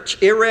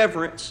church,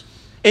 irreverence,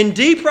 and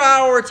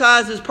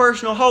deprioritizes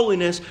personal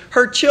holiness,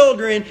 her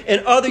children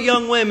and other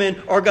young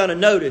women are going to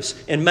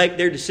notice and make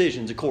their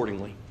decisions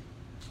accordingly.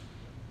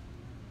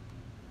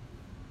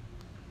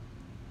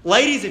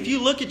 Ladies, if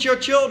you look at your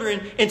children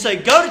and say,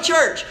 go to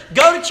church,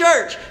 go to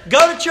church,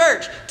 go to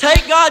church,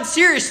 take God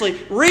seriously,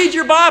 read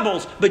your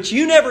Bibles, but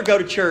you never go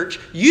to church,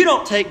 you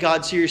don't take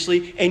God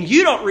seriously, and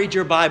you don't read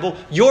your Bible,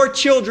 your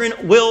children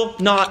will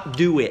not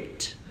do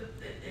it.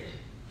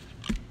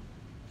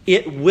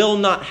 It will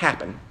not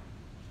happen.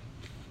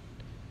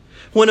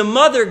 When a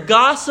mother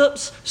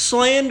gossips,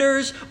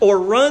 slanders, or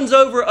runs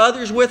over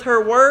others with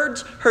her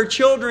words, her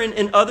children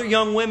and other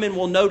young women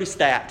will notice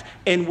that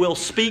and will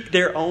speak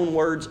their own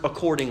words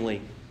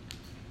accordingly.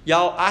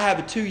 Y'all, I have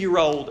a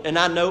 2-year-old, and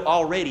I know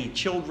already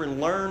children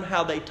learn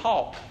how they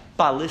talk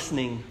by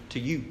listening to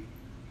you.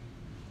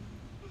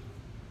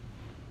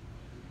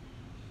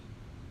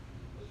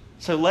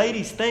 So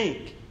ladies,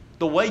 think.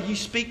 The way you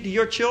speak to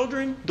your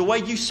children, the way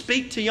you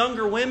speak to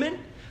younger women,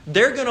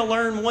 they're going to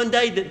learn one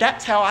day that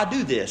that's how I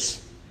do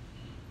this.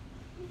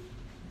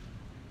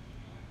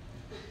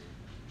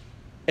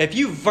 If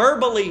you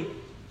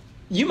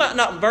might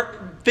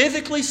not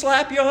physically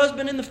slap your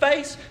husband in the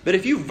face, but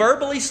if you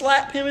verbally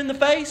slap him in the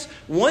face,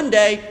 one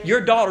day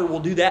your daughter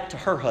will do that to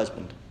her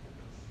husband.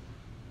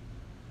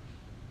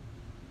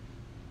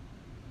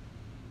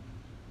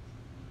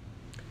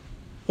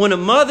 When a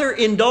mother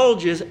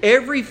indulges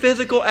every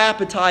physical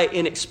appetite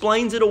and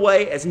explains it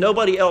away as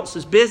nobody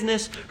else's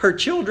business, her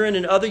children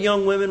and other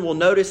young women will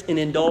notice and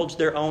indulge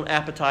their own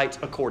appetites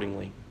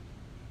accordingly.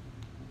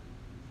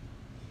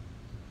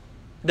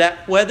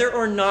 That whether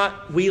or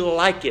not we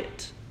like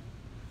it,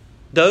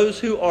 those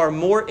who are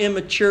more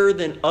immature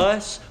than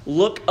us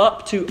look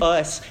up to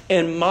us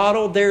and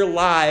model their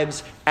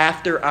lives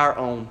after our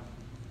own.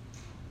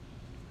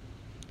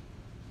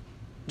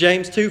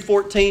 James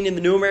 2:14 in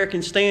the New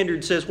American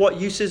Standard says,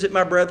 "What use is it,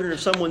 my brethren, if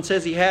someone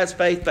says he has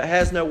faith but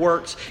has no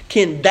works?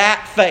 Can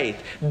that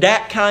faith,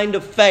 that kind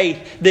of faith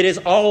that is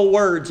all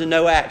words and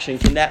no action,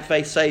 can that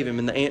faith save him?"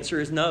 And the answer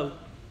is no.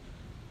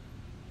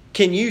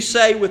 Can you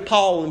say with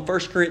Paul in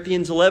 1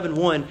 Corinthians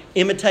 11:1,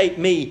 "Imitate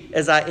me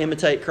as I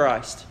imitate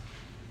Christ"?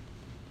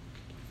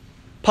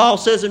 Paul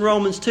says in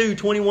Romans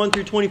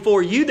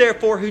 2:21-24, "You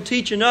therefore who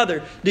teach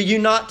another, do you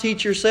not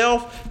teach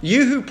yourself?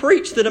 You who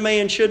preach that a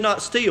man should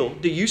not steal,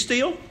 do you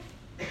steal?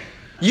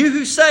 You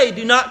who say,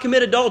 do not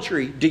commit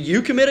adultery, do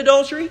you commit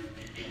adultery?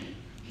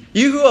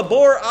 You who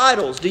abhor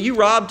idols, do you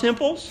rob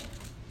temples?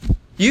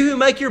 You who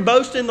make your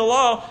boast in the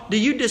law, do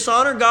you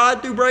dishonor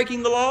God through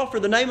breaking the law? For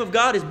the name of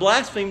God is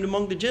blasphemed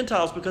among the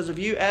Gentiles because of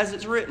you, as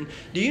it's written."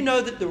 Do you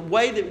know that the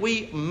way that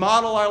we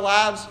model our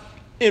lives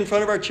in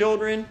front of our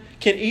children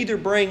can either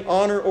bring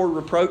honor or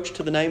reproach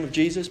to the name of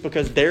Jesus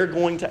because they're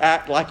going to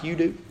act like you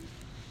do?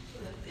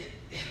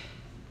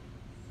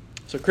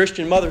 So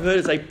Christian motherhood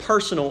is a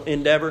personal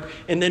endeavor.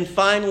 And then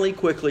finally,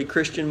 quickly,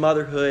 Christian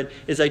motherhood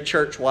is a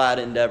church-wide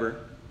endeavor.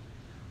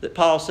 That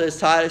Paul says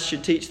Titus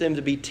should teach them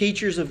to be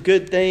teachers of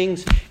good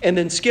things, and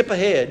then skip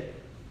ahead.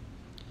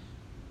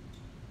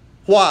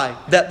 Why?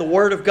 That the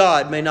word of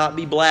God may not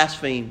be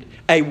blasphemed.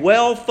 A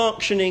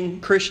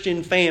well-functioning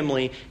Christian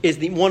family is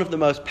one of the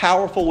most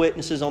powerful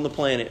witnesses on the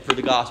planet for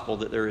the gospel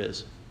that there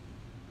is.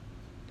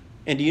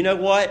 And do you know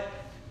what?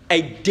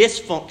 A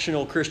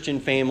dysfunctional Christian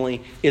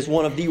family is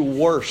one of the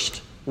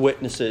worst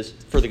witnesses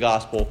for the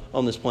gospel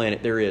on this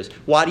planet there is.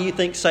 Why do you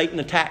think Satan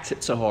attacks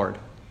it so hard?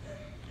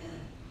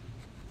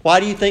 Why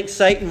do you think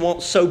Satan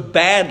wants so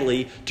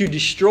badly to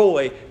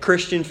destroy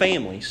Christian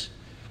families?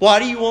 Why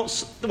do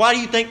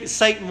you think that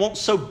Satan wants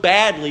so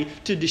badly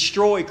to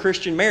destroy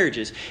Christian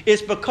marriages?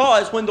 It's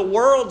because when the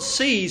world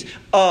sees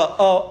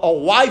a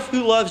wife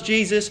who loves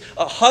Jesus,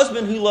 a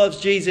husband who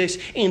loves Jesus,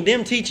 and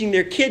them teaching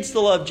their kids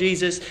to love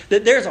Jesus,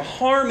 that there's a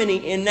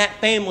harmony in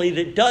that family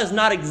that does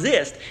not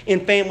exist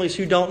in families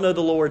who don't know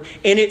the Lord.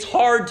 And it's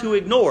hard to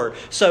ignore.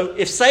 So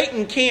if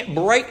Satan can't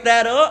break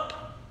that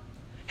up,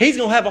 he's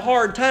going to have a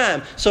hard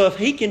time. So if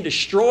he can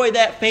destroy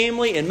that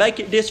family and make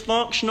it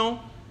dysfunctional,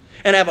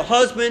 and have a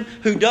husband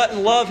who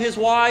doesn't love his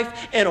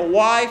wife, and a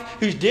wife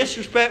who's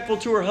disrespectful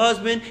to her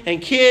husband,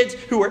 and kids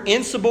who are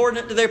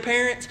insubordinate to their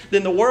parents,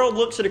 then the world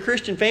looks at a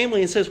Christian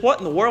family and says, what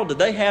in the world do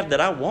they have that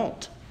I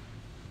want?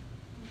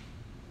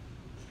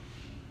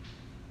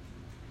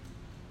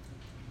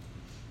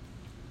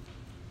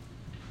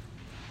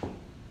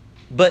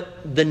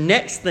 But the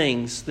next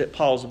things that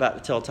Paul's about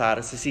to tell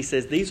Titus is he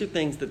says these are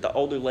things that the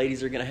older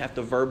ladies are going to have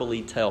to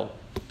verbally tell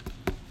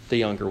the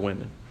younger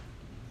women.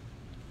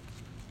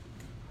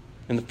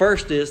 And the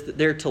first is that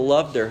they're to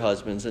love their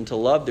husbands and to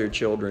love their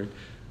children.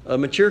 A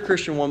mature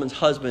Christian woman's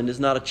husband is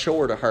not a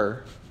chore to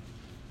her.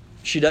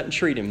 She doesn't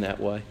treat him that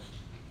way.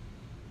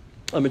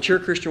 A mature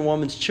Christian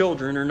woman's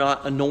children are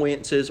not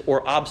annoyances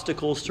or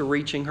obstacles to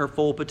reaching her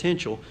full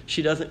potential.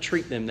 She doesn't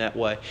treat them that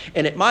way.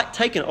 And it might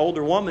take an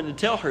older woman to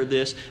tell her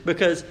this,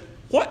 because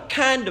what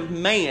kind of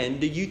man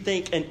do you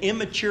think an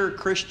immature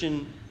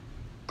Christian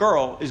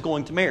girl is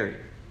going to marry?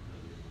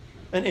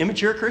 An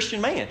immature Christian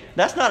man.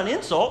 That's not an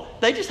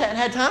insult. They just hadn't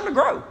had time to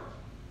grow.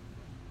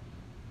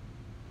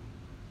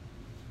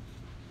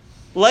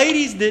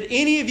 Ladies, did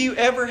any of you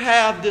ever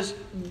have this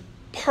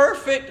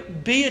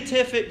perfect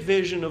beatific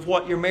vision of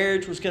what your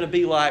marriage was going to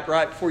be like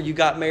right before you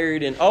got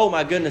married? And oh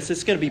my goodness,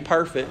 it's going to be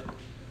perfect.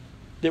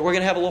 That we're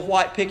going to have a little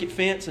white picket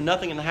fence and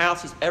nothing in the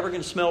house is ever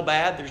going to smell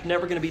bad. There's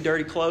never going to be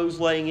dirty clothes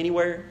laying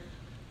anywhere.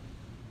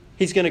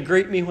 He's going to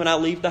greet me when I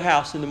leave the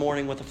house in the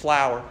morning with a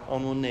flower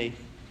on one knee.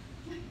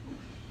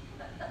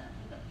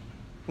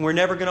 And we're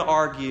never going to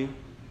argue.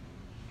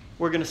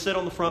 We're going to sit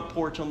on the front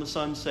porch on the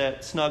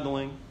sunset,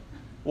 snuggling,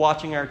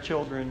 watching our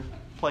children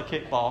play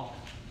kickball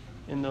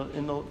in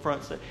the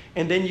front seat.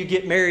 And then you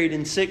get married,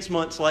 and 6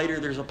 months later,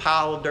 there's a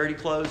pile of dirty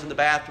clothes in the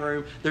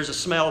bathroom. There's a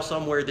smell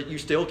somewhere that you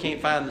still can't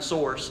find the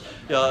source.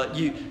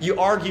 You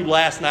argued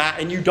last night,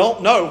 and you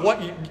don't know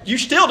what you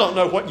still don't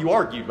know what you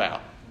argued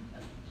about.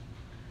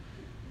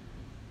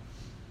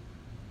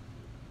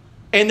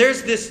 And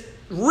there's this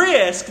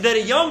risk that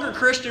a younger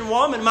Christian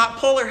woman might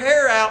pull her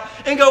hair out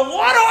and go,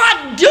 "What do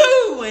I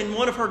do?" And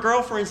one of her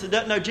girlfriends that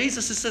doesn't know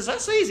Jesus says,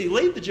 "That's easy.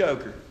 Leave the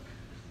joker.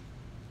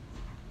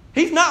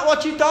 He's not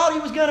what you thought he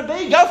was going to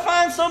be. Go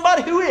find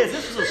somebody who is.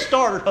 This is a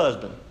starter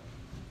husband."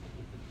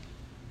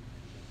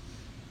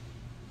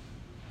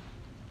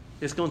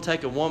 It's going to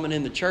take a woman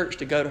in the church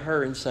to go to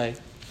her and say,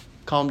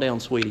 "Calm down,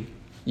 sweetie.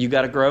 You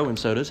got to grow, and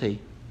so does he.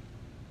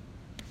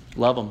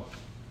 Love him.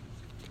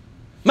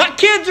 My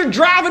kids are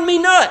driving me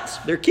nuts."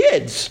 They're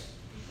kids.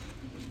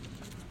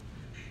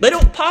 They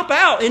don't pop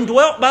out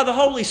indwelt by the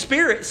Holy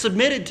Spirit,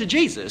 submitted to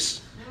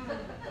Jesus.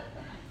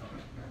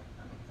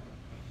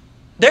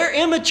 They're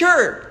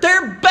immature.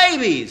 They're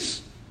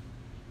babies.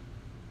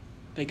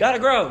 They got to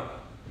grow.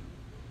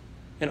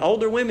 And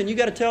older women, you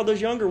got to tell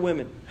those younger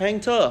women,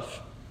 hang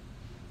tough.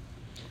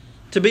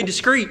 To be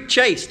discreet,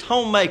 chaste,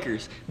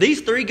 homemakers.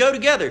 These three go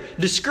together.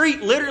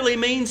 Discreet literally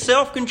means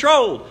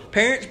self-controlled.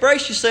 Parents,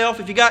 brace yourself.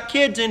 If you got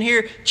kids in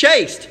here,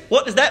 chaste.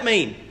 What does that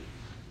mean?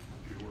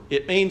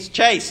 It means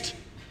chaste,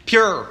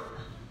 pure.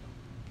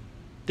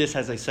 This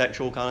has a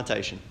sexual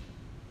connotation.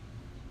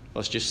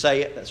 Let's just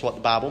say it. That's what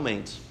the Bible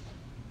means.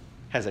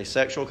 Has a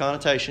sexual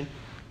connotation.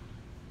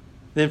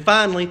 Then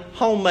finally,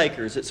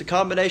 homemakers. It's a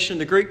combination of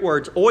the Greek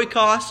words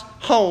oikos,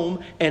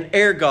 home, and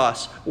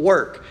ergos,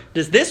 work.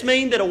 Does this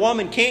mean that a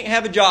woman can't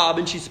have a job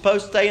and she's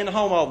supposed to stay in the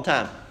home all the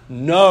time?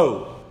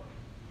 No.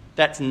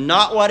 That's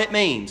not what it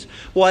means.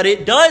 What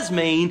it does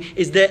mean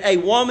is that a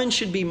woman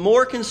should be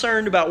more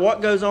concerned about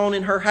what goes on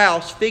in her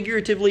house,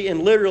 figuratively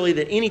and literally,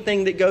 than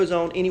anything that goes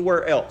on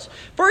anywhere else.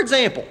 For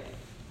example,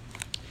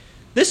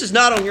 this is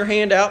not on your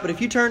handout, but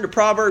if you turn to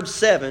Proverbs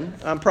 7,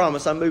 I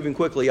promise I'm moving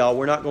quickly, y'all.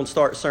 We're not going to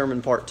start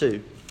sermon part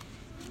 2.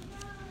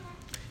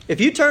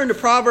 If you turn to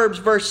Proverbs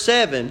verse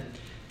 7,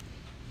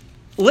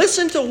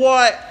 listen to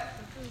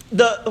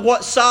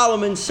what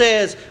Solomon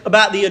says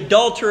about the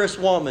adulterous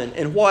woman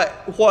and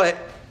what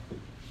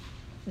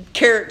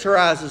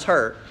characterizes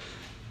her.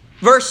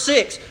 Verse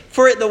 6,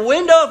 "For at the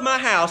window of my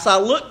house I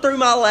looked through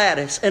my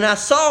lattice, and I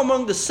saw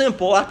among the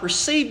simple, I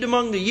perceived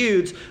among the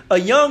youths, a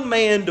young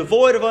man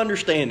devoid of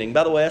understanding."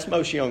 By the way, that's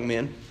most young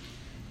men.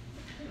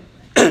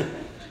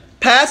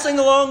 "Passing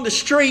along the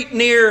street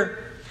near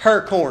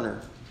her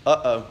corner."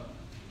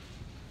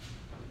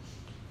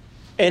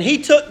 "And he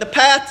took the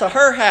path to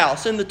her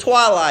house in the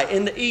twilight,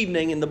 in the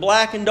evening, in the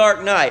black and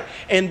dark night.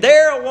 And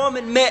there a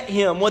woman met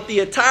him with the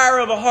attire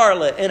of a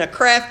harlot and a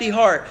crafty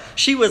heart.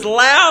 She was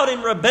loud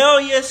and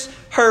rebellious.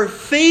 Her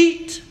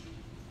feet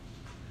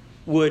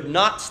would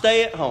not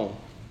stay at home."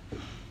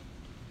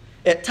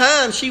 At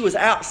times she was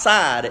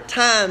outside, at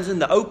times in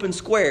the open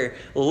square,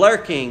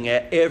 lurking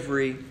at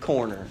every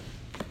corner.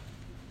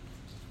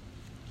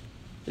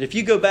 And if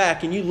you go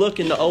back and you look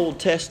in the Old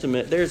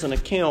Testament, there's an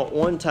account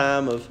one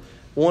time of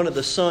one of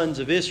the sons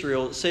of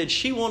Israel that said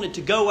she wanted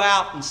to go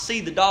out and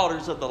see the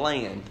daughters of the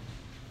land.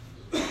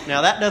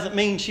 Now that doesn't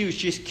mean she was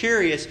just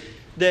curious,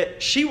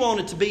 that she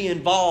wanted to be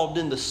involved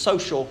in the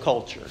social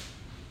culture.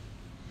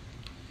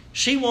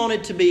 She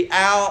wanted to be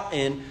out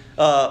and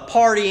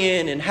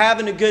partying and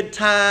having a good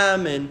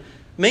time. And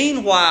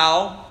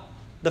meanwhile,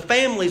 the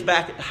family's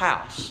back at the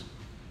house.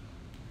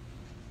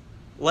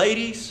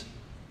 Ladies,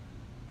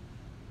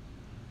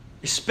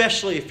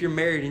 especially if you're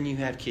married and you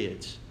have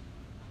kids.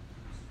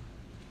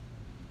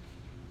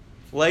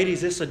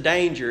 Ladies, it's a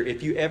danger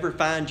if you ever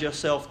find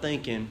yourself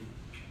thinking,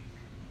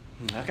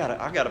 I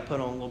gotta put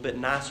on a little bit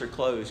nicer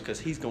clothes because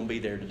he's going to be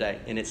there today.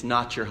 And it's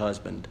not your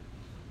husband.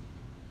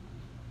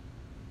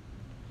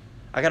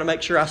 I got to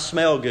make sure I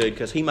smell good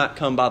because he might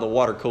come by the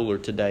water cooler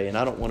today and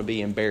I don't want to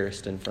be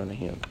embarrassed in front of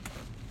him.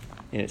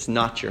 And it's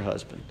not your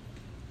husband.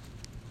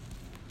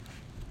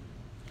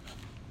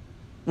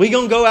 We're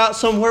going to go out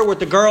somewhere with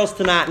the girls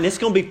tonight and it's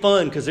going to be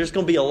fun because there's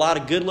going to be a lot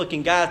of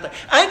good-looking guys.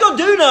 I ain't going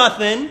to do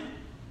nothing.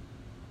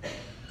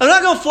 I'm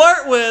not going to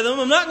flirt with them.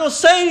 I'm not going to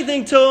say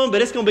anything to them,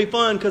 but it's going to be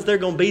fun because they're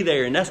going to be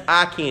there. And that's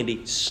eye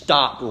candy.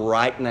 Stop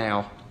right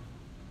now.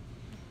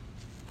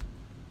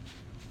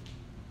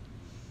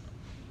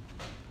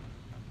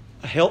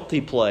 A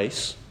healthy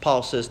place,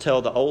 Paul says,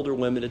 tell the older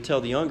women to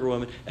tell the younger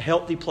women, a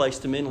healthy place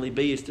to mentally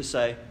be is to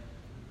say,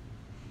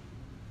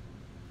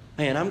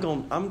 man, I'm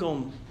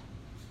going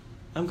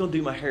to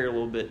do my hair a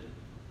little bit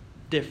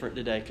different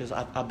today because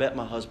I bet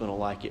my husband will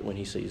like it when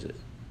he sees it.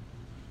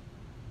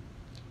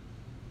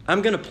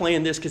 I'm going to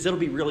plan this because it'll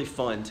be really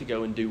fun to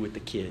go and do with the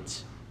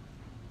kids.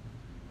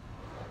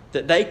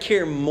 That they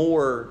care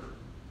more,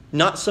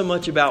 not so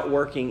much about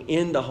working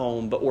in the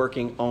home, but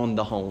working on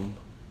the home.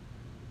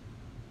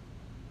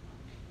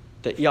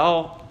 That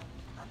y'all,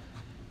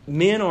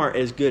 men aren't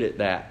as good at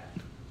that.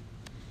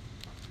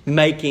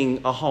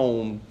 Making a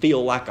home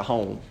feel like a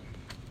home.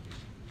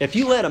 If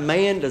you let a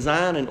man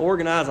design and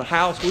organize a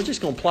house, we're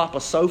just going to plop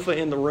a sofa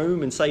in the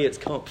room and say it's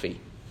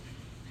comfy.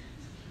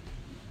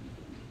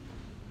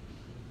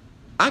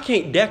 I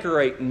can't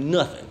decorate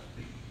nothing.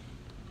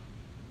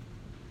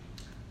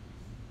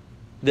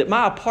 That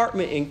my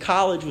apartment in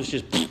college was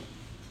just...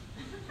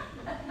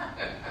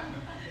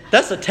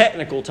 That's a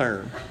technical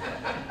term.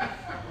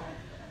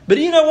 But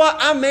you know what?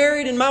 I'm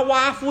married and my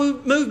wife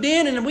moved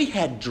in and we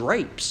had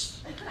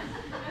drapes.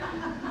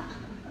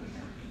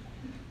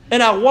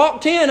 And I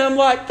walked in, I'm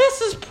like,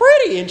 this is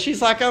pretty. And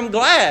she's like, I'm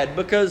glad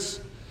because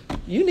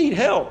you need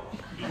help.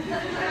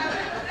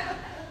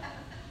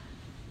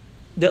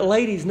 That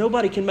ladies,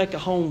 nobody can make a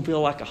home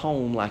feel like a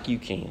home like you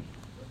can.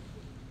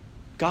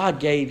 God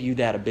gave you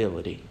that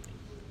ability.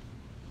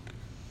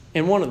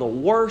 And one of the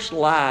worst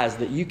lies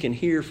that you can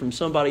hear from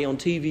somebody on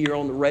TV or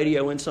on the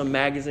radio in some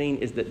magazine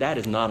is that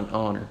is not an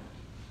honor.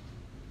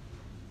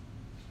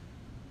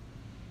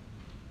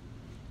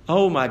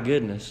 Oh my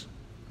goodness.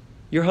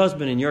 Your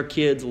husband and your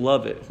kids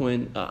love it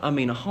when,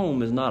 a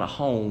home is not a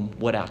home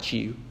without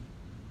you.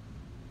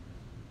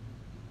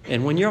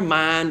 And when your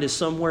mind is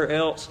somewhere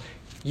else,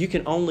 you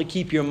can only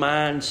keep your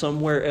mind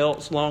somewhere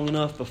else long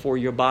enough before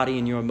your body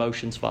and your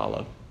emotions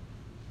follow.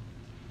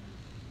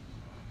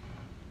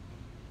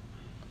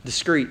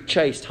 Discreet,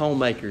 chaste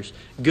homemakers,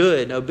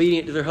 good,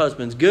 obedient to their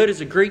husbands. Good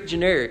is a Greek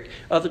generic.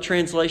 Other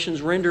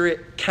translations render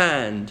it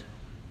kind.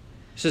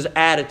 It says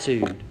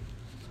attitude.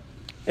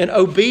 And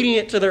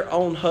obedient to their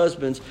own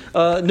husbands.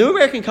 New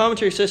American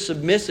Commentary says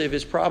submissive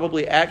is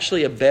probably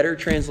actually a better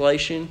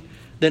translation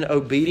than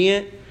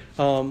obedient.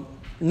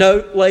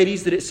 Note,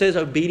 ladies, that it says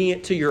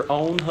obedient to your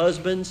own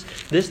husbands.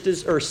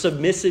 Or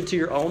submissive to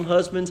your own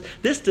husbands.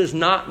 This does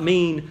not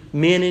mean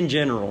men in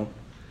general.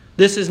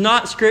 This is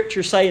not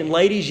Scripture saying,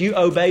 ladies, you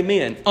obey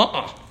men.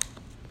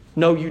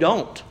 No, you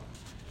don't. It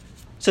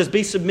says,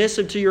 be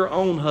submissive to your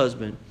own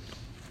husband.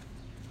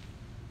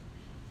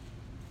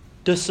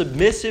 Does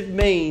submissive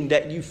mean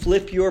that you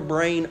flip your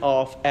brain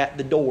off at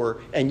the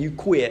door and you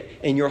quit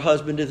and your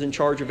husband is in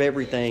charge of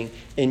everything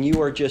and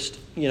you are just,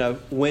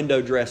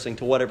 window dressing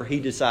to whatever he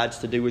decides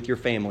to do with your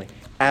family?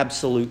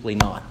 Absolutely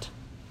not.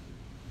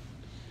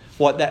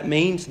 What that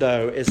means,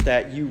 though, is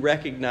that you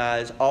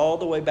recognize all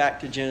the way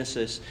back to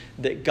Genesis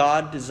that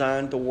God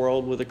designed the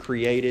world with a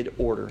created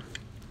order.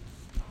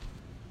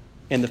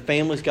 And the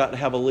family's got to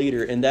have a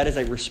leader, and that is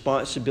a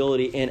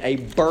responsibility and a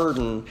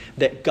burden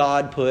that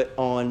God put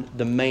on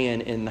the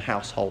man in the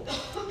household.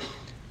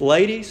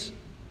 Ladies,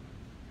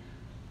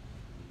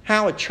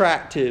 how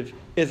attractive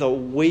is a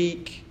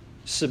weak,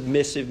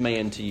 submissive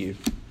man to you?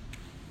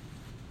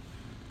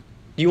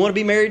 Do you want to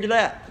be married to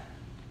that?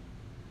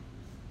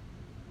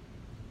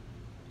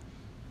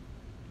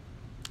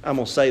 I'm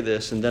going to say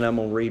this, and then I'm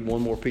going to read one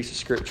more piece of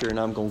Scripture, and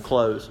I'm going to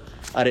close.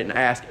 I didn't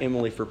ask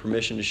Emily for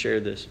permission to share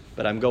this,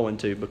 but I'm going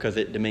to because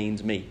it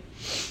demeans me.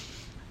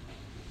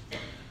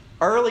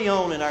 Early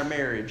on in our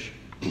marriage,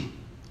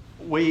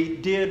 we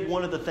did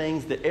one of the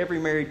things that every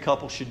married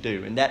couple should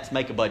do, and that's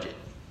make a budget.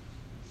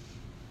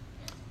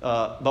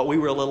 But we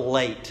were a little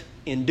late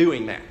in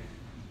doing that.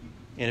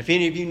 And if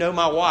any of you know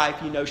my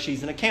wife, you know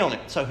she's an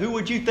accountant. So who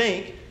would you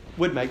think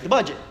would make the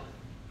budget?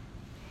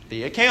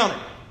 The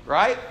accountant,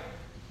 right?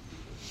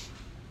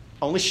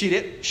 Only she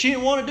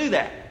didn't want to do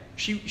that.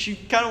 She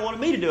kind of wanted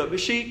me to do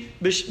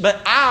it,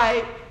 but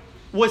I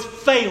was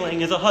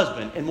failing as a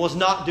husband and was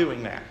not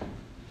doing that.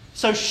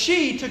 So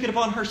she took it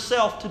upon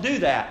herself to do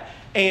that.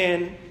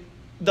 And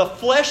the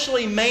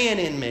fleshly man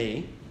in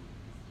me,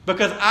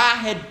 because I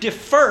had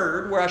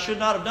deferred where I should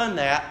not have done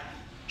that,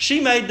 she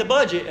made the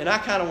budget and I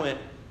kind of went,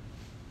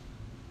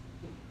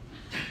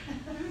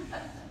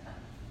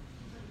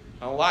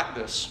 I don't like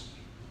this.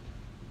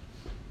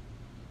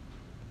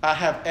 I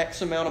have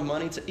X amount of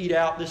money to eat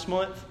out this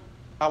month.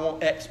 I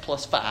want X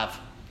plus 5.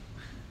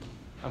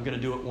 I'm going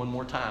to do it one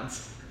more time.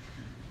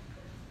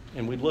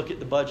 And we'd look at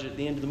the budget at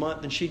the end of the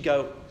month and she'd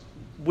go,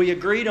 we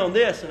agreed on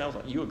this. And I was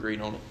like, you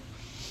agreed on it.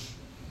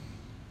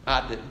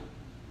 I didn't.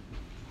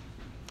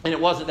 And it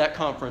wasn't that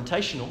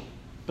confrontational,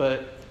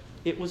 but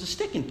it was a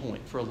sticking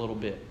point for a little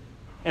bit.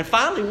 And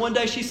finally, one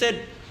day she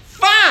said,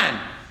 fine.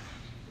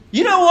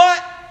 You know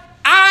what?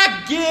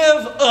 I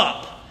give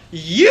up.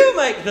 You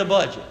make the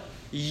budget.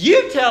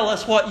 You tell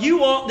us what you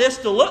want this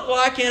to look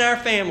like in our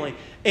family.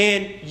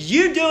 And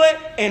you do it,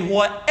 and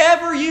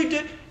whatever you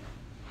do,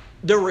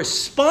 the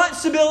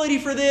responsibility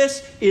for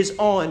this is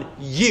on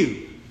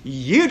you.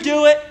 You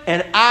do it,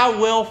 and I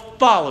will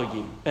follow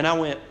you. And I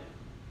went,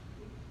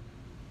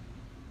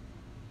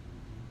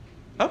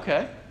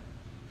 okay.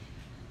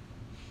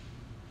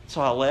 So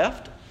I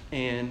left,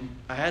 and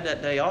I had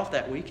that day off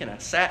that week, and I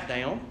sat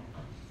down.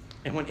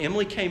 And when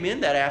Emily came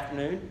in that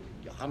afternoon,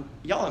 I'm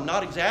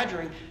not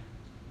exaggerating,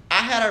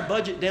 I had our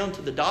budget down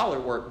to the dollar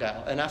worked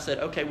out. And I said,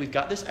 okay, we've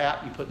got this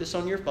app. You put this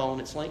on your phone.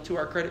 It's linked to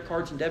our credit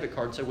cards and debit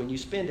cards. So when you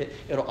spend it,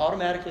 it'll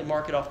automatically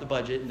mark it off the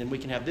budget. And then we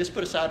can have this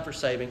put aside for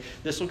saving.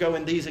 This will go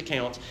in these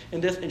accounts.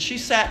 And she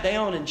sat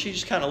down and she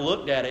just kind of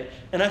looked at it.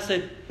 And I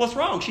said, what's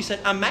wrong? She said,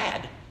 I'm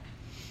mad.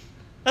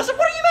 I said,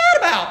 what are you mad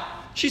about?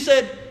 She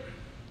said,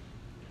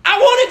 I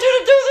wanted you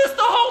to do this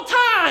the whole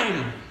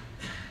time.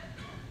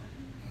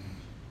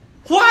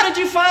 Why did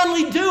you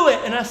finally do it?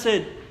 And I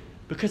said,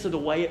 because of the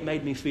way it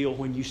made me feel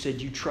when you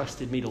said you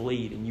trusted me to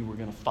lead and you were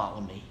going to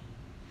follow me.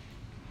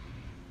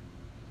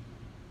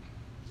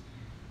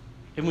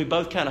 And we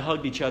both kind of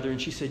hugged each other and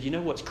she said, you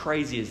know what's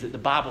crazy is that the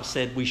Bible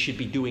said we should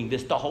be doing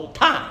this the whole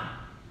time.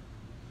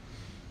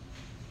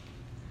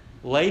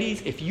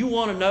 Ladies, if you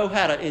want to know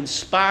how to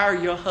inspire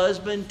your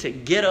husband to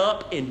get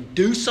up and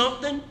do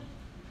something,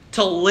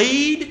 to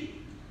lead,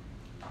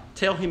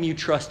 tell him you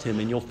trust him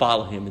and you'll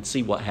follow him and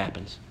see what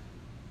happens.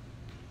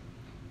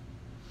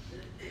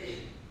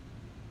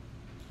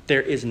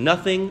 There is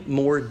nothing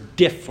more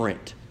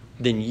different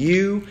than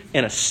you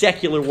and a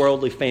secular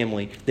worldly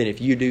family than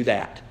if you do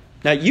that.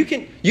 Now you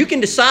can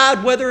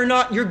decide whether or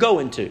not you're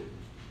going to.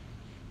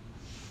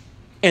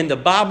 And the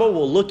Bible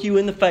will look you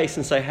in the face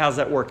and say, how's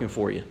that working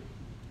for you?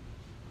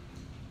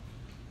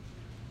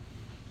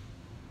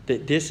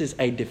 That this is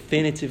a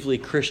definitively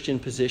Christian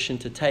position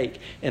to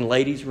take. And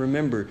ladies,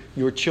 remember,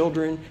 your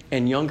children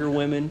and younger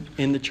women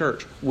in the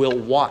church will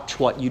watch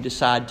what you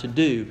decide to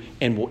do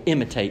and will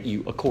imitate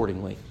you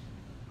accordingly.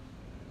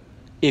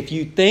 If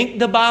you think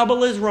the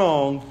Bible is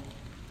wrong,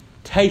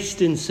 taste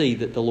and see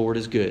that the Lord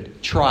is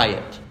good. Try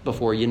it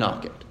before you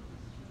knock it.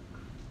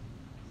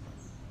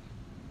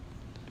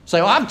 Say,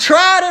 well, I've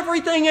tried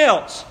everything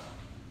else.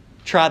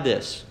 Try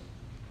this.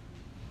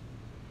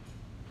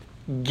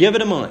 Give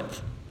it a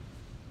month.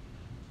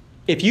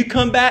 If you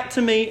come back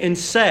to me and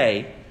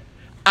say,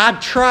 I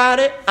tried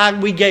it,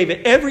 we gave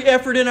it every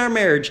effort in our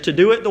marriage to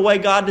do it the way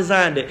God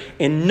designed it,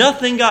 and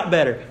nothing got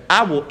better,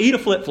 I will eat a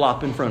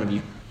flip-flop in front of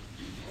you.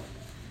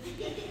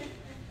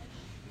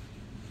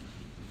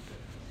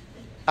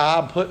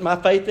 I put my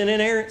faith in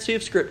inerrancy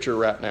of Scripture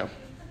right now.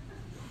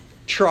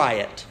 Try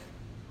it.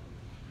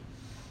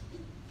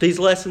 These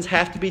lessons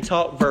have to be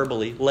taught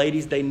verbally.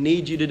 Ladies, they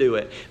need you to do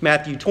it.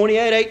 Matthew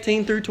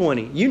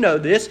 28:18-20. You know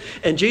this.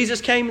 And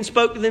Jesus came and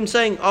spoke to them,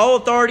 saying, all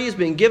authority has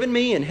been given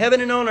me in heaven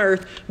and on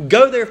earth.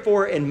 Go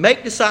therefore and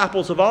make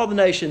disciples of all the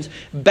nations,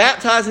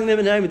 baptizing them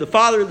in the name of the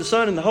Father, the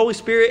Son, and the Holy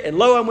Spirit. And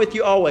lo, I'm with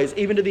you always,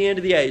 even to the end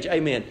of the age.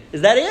 Amen.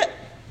 Is that it?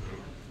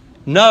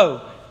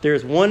 No.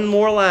 There's one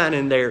more line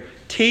in there.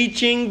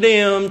 Teaching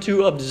them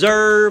to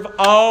observe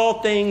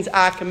all things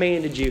I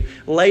commanded you.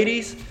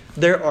 Ladies,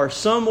 there are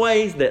some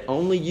ways that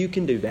only you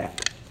can do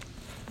that.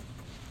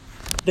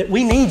 That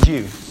we need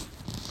you.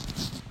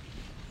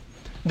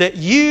 That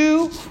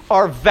you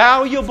are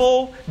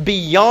valuable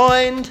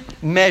beyond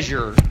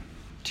measure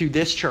to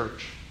this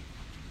church.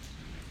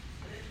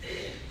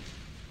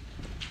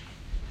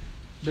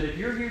 But if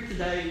you're here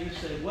today and you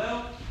say,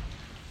 well,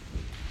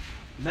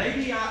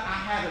 maybe I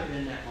haven't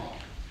been that long.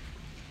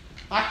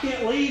 I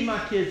can't lead my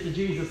kids to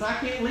Jesus. I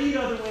can't lead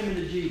other women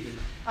to Jesus.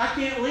 I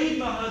can't lead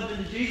my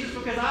husband to Jesus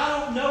because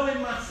I don't know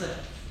him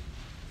myself.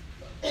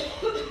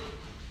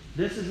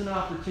 This is an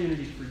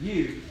opportunity for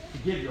you to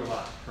give your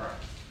life to Christ.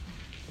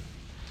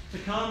 to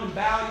come and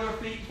bow your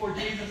feet before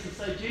Jesus and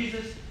say,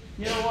 Jesus,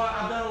 you know what?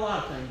 I've done a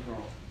lot of things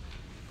wrong.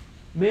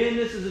 Men,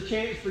 this is a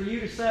chance for you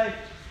to say,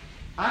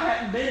 I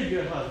haven't been a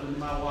good husband to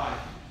my wife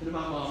and to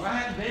my mom. I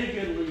haven't been a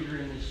good leader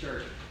in this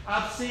church.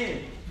 I've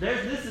sinned.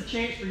 This is a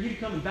chance for you to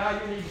come and bow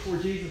your knee before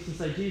Jesus and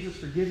say, Jesus,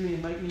 forgive me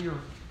and make me yours.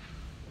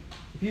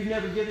 If you've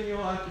never given your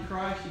life to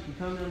Christ, you can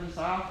come down this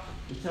aisle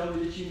and tell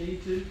me that you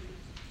need to.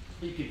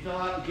 You can fill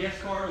out the guest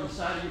card on the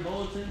side of your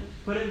bulletin,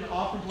 put it in the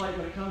offering plate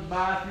when it comes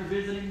by. If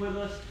you're visiting with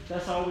us,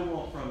 that's all we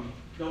want from you.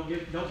 Don't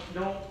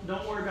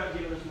worry about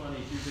giving us money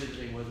if you're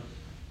visiting with us.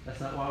 That's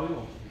not why we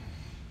want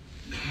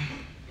you.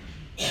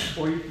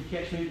 Or you can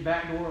catch me at the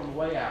back door on the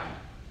way out.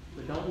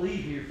 But don't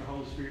leave here if the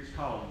Holy Spirit's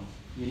calling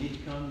you. You need to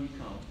come, you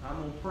come.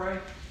 I'm going to pray.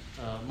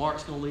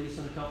 Mark's going to lead us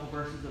in a couple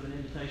verses of an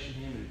invitation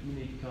hymn. And if you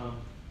need to come,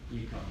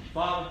 you come.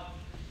 Father,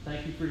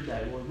 thank you for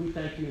today. Lord, we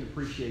thank you and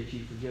appreciate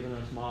you for giving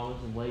us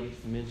mamas and ladies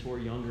to mentor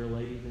younger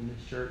ladies in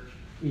this church,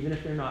 even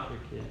if they're not their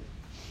kids.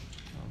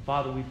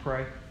 Father, we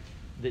pray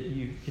that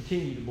you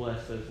continue to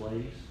bless those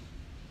ladies.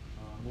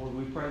 Lord,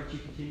 we pray that you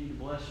continue to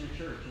bless your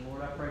church. And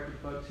Lord, I pray for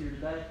folks here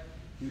today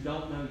who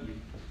don't know you,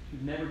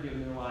 who've never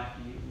given their life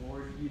to you. And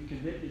Lord, you've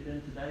convicted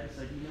them today to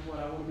say, you know what,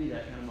 I want to be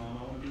that kind of mom.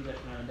 I want to be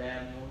that kind of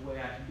dad. And the only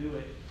way I can do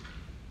it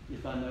is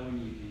by knowing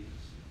you,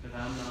 Jesus. Because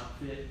I'm not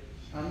fit.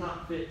 I'm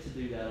not fit to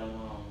do that on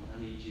my own. I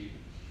need you.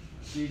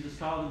 Jesus,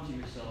 call them to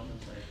yourself and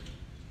save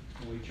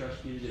them. And we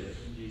trust you to do it.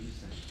 In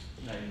Jesus'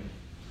 name. Amen.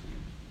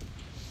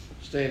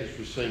 Stand as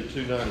we sing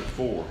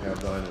 294,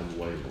 Have Thine Own Way.